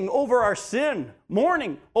grieving over our sin,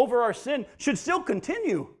 mourning over our sin, should still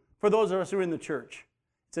continue for those of us who are in the church.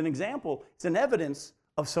 It's an example, it's an evidence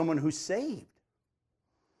of someone who's saved.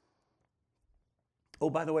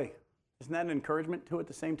 Oh, by the way, isn't that an encouragement too at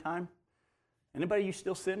the same time? Anybody, you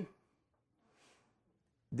still sin?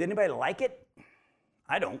 Did anybody like it?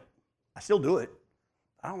 I don't. I still do it.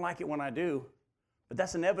 I don't like it when I do. But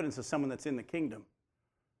that's an evidence of someone that's in the kingdom.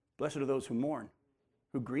 Blessed are those who mourn,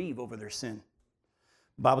 who grieve over their sin.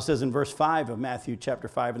 The Bible says in verse 5 of Matthew chapter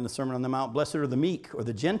 5 in the Sermon on the Mount, blessed are the meek or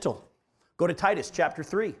the gentle. Go to Titus chapter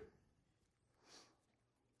 3.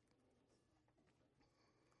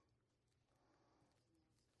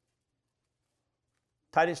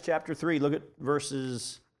 Titus chapter 3, look at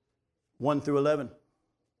verses 1 through 11.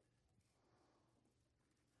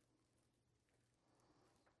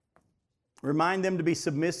 Remind them to be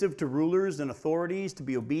submissive to rulers and authorities, to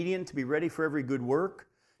be obedient, to be ready for every good work,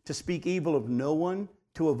 to speak evil of no one,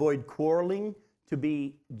 to avoid quarreling, to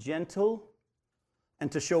be gentle,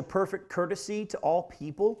 and to show perfect courtesy to all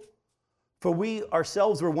people. For we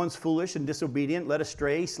ourselves were once foolish and disobedient, led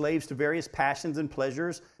astray, slaves to various passions and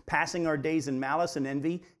pleasures, passing our days in malice and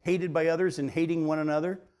envy, hated by others and hating one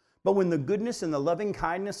another. But when the goodness and the loving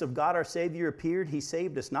kindness of God our Savior appeared, he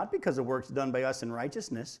saved us, not because of works done by us in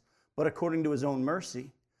righteousness, but according to his own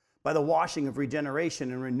mercy, by the washing of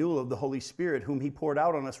regeneration and renewal of the Holy Spirit, whom he poured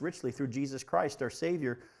out on us richly through Jesus Christ our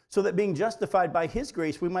Savior, so that being justified by his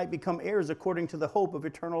grace, we might become heirs according to the hope of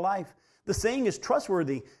eternal life. The saying is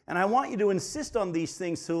trustworthy, and I want you to insist on these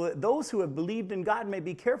things so that those who have believed in God may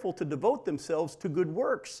be careful to devote themselves to good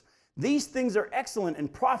works. These things are excellent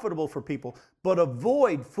and profitable for people, but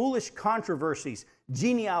avoid foolish controversies,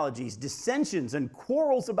 genealogies, dissensions, and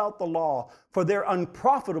quarrels about the law, for they're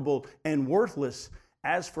unprofitable and worthless.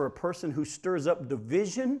 As for a person who stirs up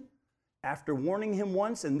division, after warning him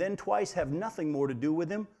once and then twice, have nothing more to do with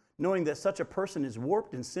him, knowing that such a person is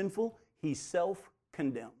warped and sinful, he's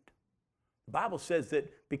self-condemned. The Bible says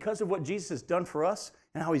that because of what Jesus has done for us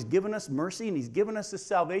and how he's given us mercy and he's given us this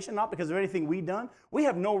salvation, not because of anything we've done, we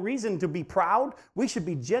have no reason to be proud. We should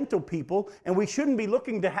be gentle people, and we shouldn't be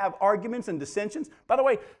looking to have arguments and dissensions. By the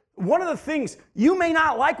way, one of the things, you may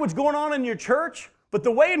not like what's going on in your church, but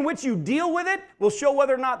the way in which you deal with it will show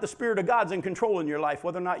whether or not the Spirit of God's in control in your life,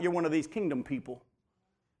 whether or not you're one of these kingdom people.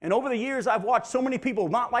 And over the years, I've watched so many people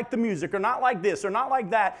not like the music or not like this or not like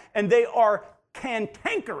that, and they are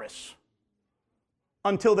cantankerous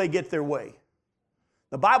until they get their way.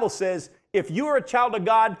 The Bible says if you are a child of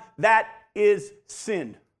God, that is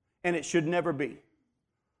sin, and it should never be.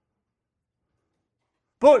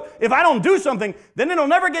 But if I don't do something, then it'll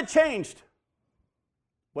never get changed.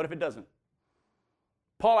 What if it doesn't?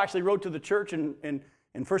 Paul actually wrote to the church in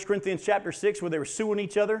 1 Corinthians chapter 6 where they were suing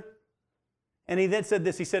each other. And he then said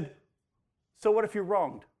this, he said, so what if you're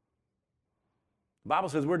wronged? The Bible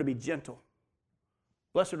says we're to be gentle.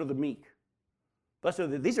 Blessed are the meek.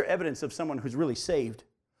 These are evidence of someone who's really saved.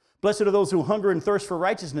 Blessed are those who hunger and thirst for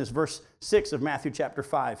righteousness, verse 6 of Matthew chapter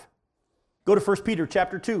 5. Go to 1 Peter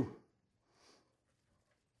chapter 2.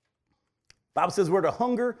 The Bible says we're to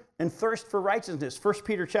hunger and thirst for righteousness. 1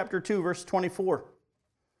 Peter chapter 2, verse 24.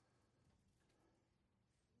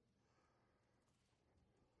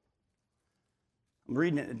 I'm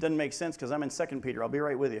reading it. It doesn't make sense because I'm in 2 Peter. I'll be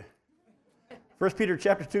right with you. 1 Peter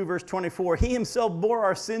chapter 2, verse 24, he himself bore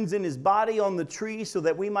our sins in his body on the tree so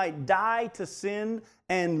that we might die to sin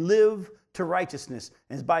and live to righteousness.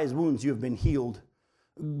 And by his wounds you have been healed.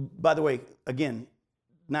 By the way, again,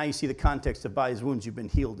 now you see the context of by his wounds you've been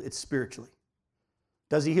healed. It's spiritually.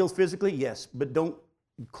 Does he heal physically? Yes. But don't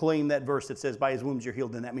claim that verse that says by his wounds you're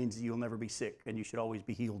healed, and that means you'll never be sick and you should always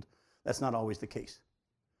be healed. That's not always the case.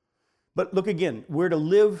 But look again, we're to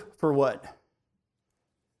live for what?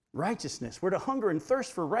 Righteousness. We're to hunger and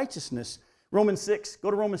thirst for righteousness. Romans 6.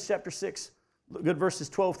 Go to Romans chapter 6. Look at verses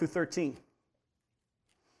 12 through 13.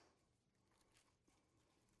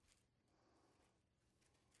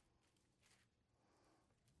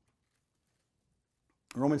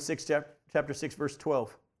 Romans 6, chapter 6, verse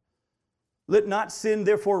 12. Let not sin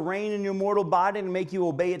therefore reign in your mortal body and make you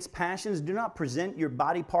obey its passions. Do not present your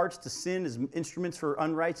body parts to sin as instruments for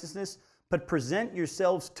unrighteousness, but present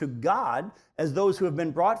yourselves to God as those who have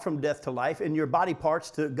been brought from death to life, and your body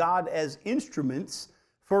parts to God as instruments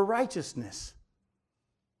for righteousness.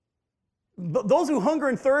 But those who hunger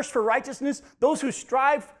and thirst for righteousness, those who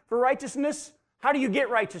strive for righteousness, how do you get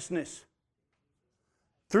righteousness?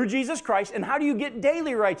 Through Jesus Christ. And how do you get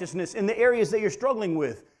daily righteousness in the areas that you're struggling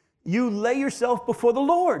with? You lay yourself before the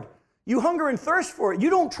Lord. You hunger and thirst for it. You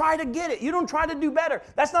don't try to get it. You don't try to do better.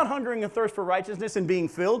 That's not hungering and thirst for righteousness and being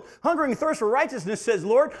filled. Hungering and thirst for righteousness says,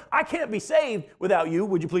 Lord, I can't be saved without you.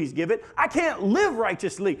 Would you please give it? I can't live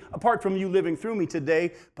righteously apart from you living through me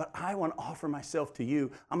today, but I want to offer myself to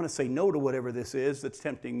you. I'm going to say no to whatever this is that's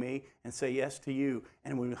tempting me and say yes to you.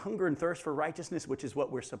 And when we hunger and thirst for righteousness, which is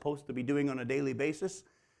what we're supposed to be doing on a daily basis,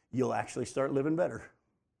 you'll actually start living better.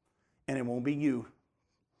 And it won't be you.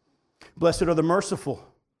 Blessed are the merciful.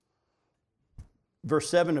 Verse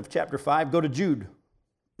 7 of chapter 5, go to Jude,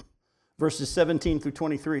 verses 17 through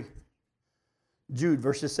 23. Jude,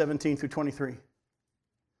 verses 17 through 23.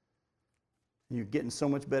 You're getting so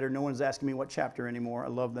much better. No one's asking me what chapter anymore. I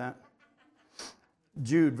love that.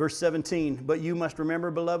 Jude, verse 17. But you must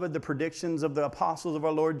remember, beloved, the predictions of the apostles of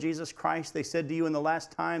our Lord Jesus Christ. They said to you in the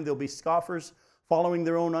last time, there'll be scoffers following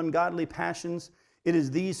their own ungodly passions. It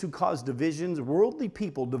is these who cause divisions, worldly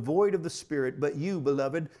people devoid of the Spirit. But you,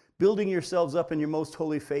 beloved, building yourselves up in your most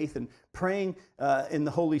holy faith and praying in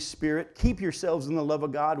the Holy Spirit, keep yourselves in the love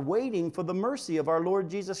of God, waiting for the mercy of our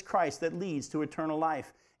Lord Jesus Christ that leads to eternal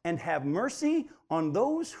life. And have mercy on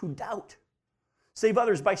those who doubt. Save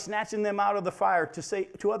others by snatching them out of the fire. To say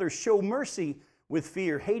to others, show mercy with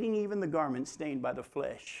fear, hating even the garment stained by the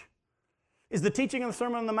flesh. Is the teaching of the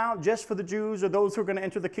Sermon on the Mount just for the Jews or those who are going to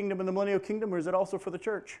enter the kingdom in the millennial kingdom, or is it also for the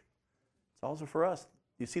church? It's also for us.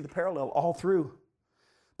 You see the parallel all through.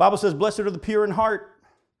 Bible says, blessed are the pure in heart.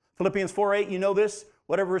 Philippians 4:8, you know this.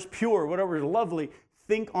 Whatever is pure, whatever is lovely,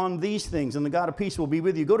 think on these things, and the God of peace will be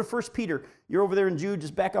with you. Go to 1 Peter. You're over there in Jude.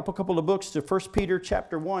 Just back up a couple of books to 1 Peter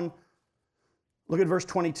chapter 1. Look at verse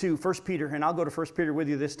 22. 1 Peter, and I'll go to 1 Peter with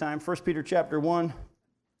you this time. 1 Peter chapter 1.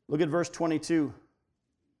 Look at verse 22.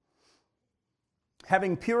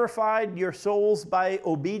 having purified your souls by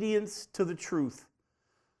obedience to the truth,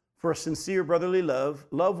 for a sincere brotherly love,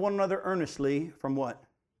 love one another earnestly from what?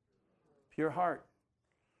 Pure heart.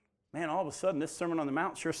 Man, all of a sudden, this Sermon on the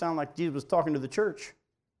Mount sure sounded like Jesus was talking to the church.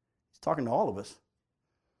 He's talking to all of us.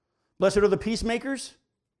 Blessed are the peacemakers.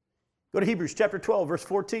 Go to Hebrews chapter 12, verse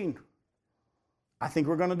 14. I think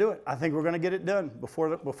we're going to do it. I think we're going to get it done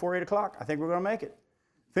before 8 o'clock. I think we're going to make it.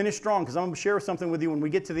 Finish strong, because I'm going to share something with you. When we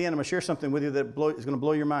get to the end, I'm going to share something with you that is going to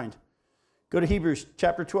blow your mind. Go to Hebrews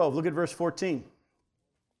chapter 12. Look at verse 14.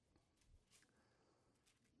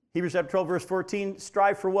 Hebrews chapter 12, verse 14.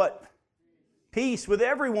 Strive for what? Peace with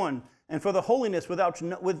everyone, and for the holiness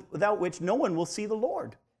without which no one will see the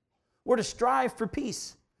Lord. We're to strive for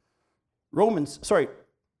peace.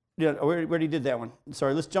 Yeah, we already did that one.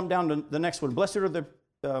 Sorry, let's jump down to the next one. Blessed are the...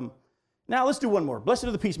 now let's do one more. Blessed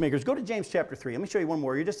are the peacemakers. Go to James chapter 3. Let me show you one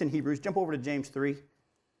more. You're just in Hebrews. Jump over to James 3.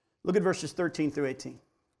 Look at verses 13 through 18.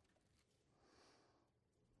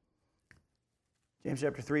 James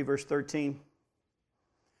chapter 3, verse 13.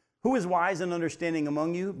 Who is wise and understanding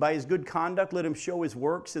among you? By his good conduct let him show his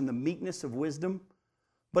works in the meekness of wisdom.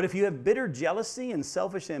 But if you have bitter jealousy and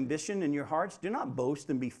selfish ambition in your hearts, do not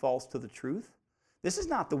boast and be false to the truth. This is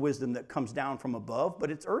not the wisdom that comes down from above,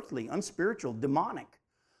 but it's earthly, unspiritual, demonic.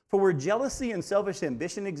 For where jealousy and selfish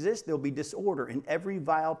ambition exist, there will be disorder in every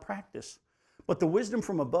vile practice. But the wisdom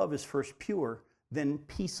from above is first pure, then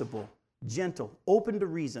peaceable, gentle, open to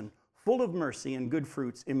reason, full of mercy and good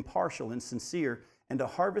fruits, impartial and sincere, and a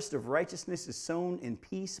harvest of righteousness is sown in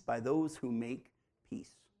peace by those who make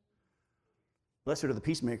peace. Blessed are the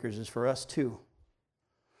peacemakers is for us too.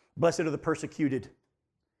 Blessed are the persecuted.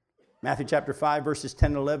 Matthew chapter 5, verses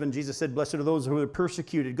 10 and 11, Jesus said, blessed are those who are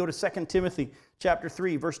persecuted. Go to 2 Timothy chapter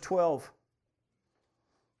 3, verse 12.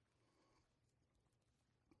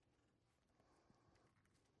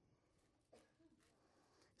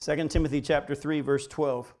 2 Timothy chapter 3, verse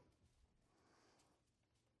 12.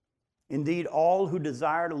 Indeed, all who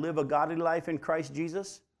desire to live a godly life in Christ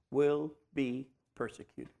Jesus will be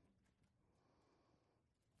persecuted.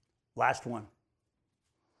 Last one.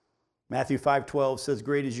 Matthew 5:12 says,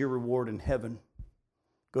 great is your reward in heaven.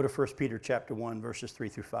 Go to 1 Peter chapter 1, verses 3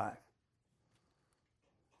 through 5.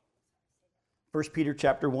 1 Peter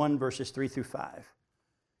chapter 1, verses 3 through 5.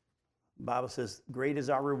 The Bible says, great is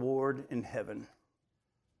our reward in heaven.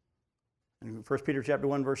 In 1 Peter chapter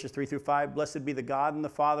 1, verses 3 through 5, blessed be the God and the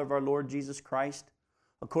Father of our Lord Jesus Christ.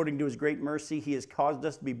 According to his great mercy, he has caused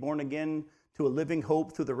us to be born again to a living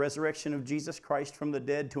hope through the resurrection of Jesus Christ from the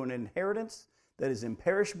dead, to an inheritance that is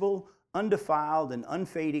imperishable, undefiled, and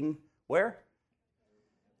unfading. Where?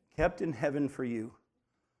 Kept in heaven for you,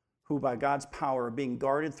 who by God's power are being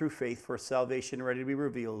guarded through faith for salvation ready to be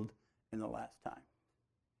revealed in the last time.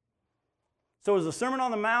 So is the Sermon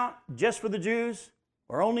on the Mount just for the Jews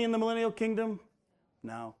or only in the millennial kingdom?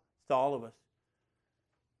 No, it's to all of us.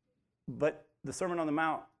 But the Sermon on the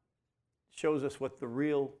Mount shows us what the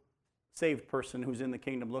real saved person who's in the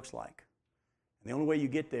kingdom looks like. And the only way you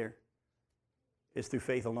get there is through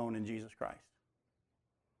faith alone in Jesus Christ.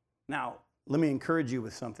 Now, let me encourage you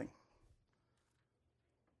with something.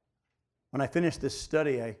 When I finished this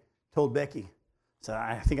study, I told Becky,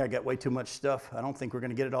 I think I got way too much stuff. I don't think we're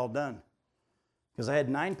going to get it all done. Because I had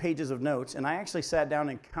 9 pages of notes, and I actually sat down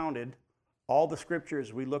and counted all the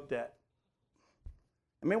scriptures we looked at.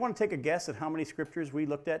 I may want to take a guess at how many scriptures we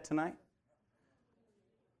looked at tonight.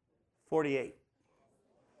 48.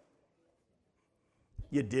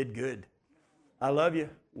 You did good. I love you.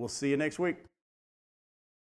 We'll see you next week.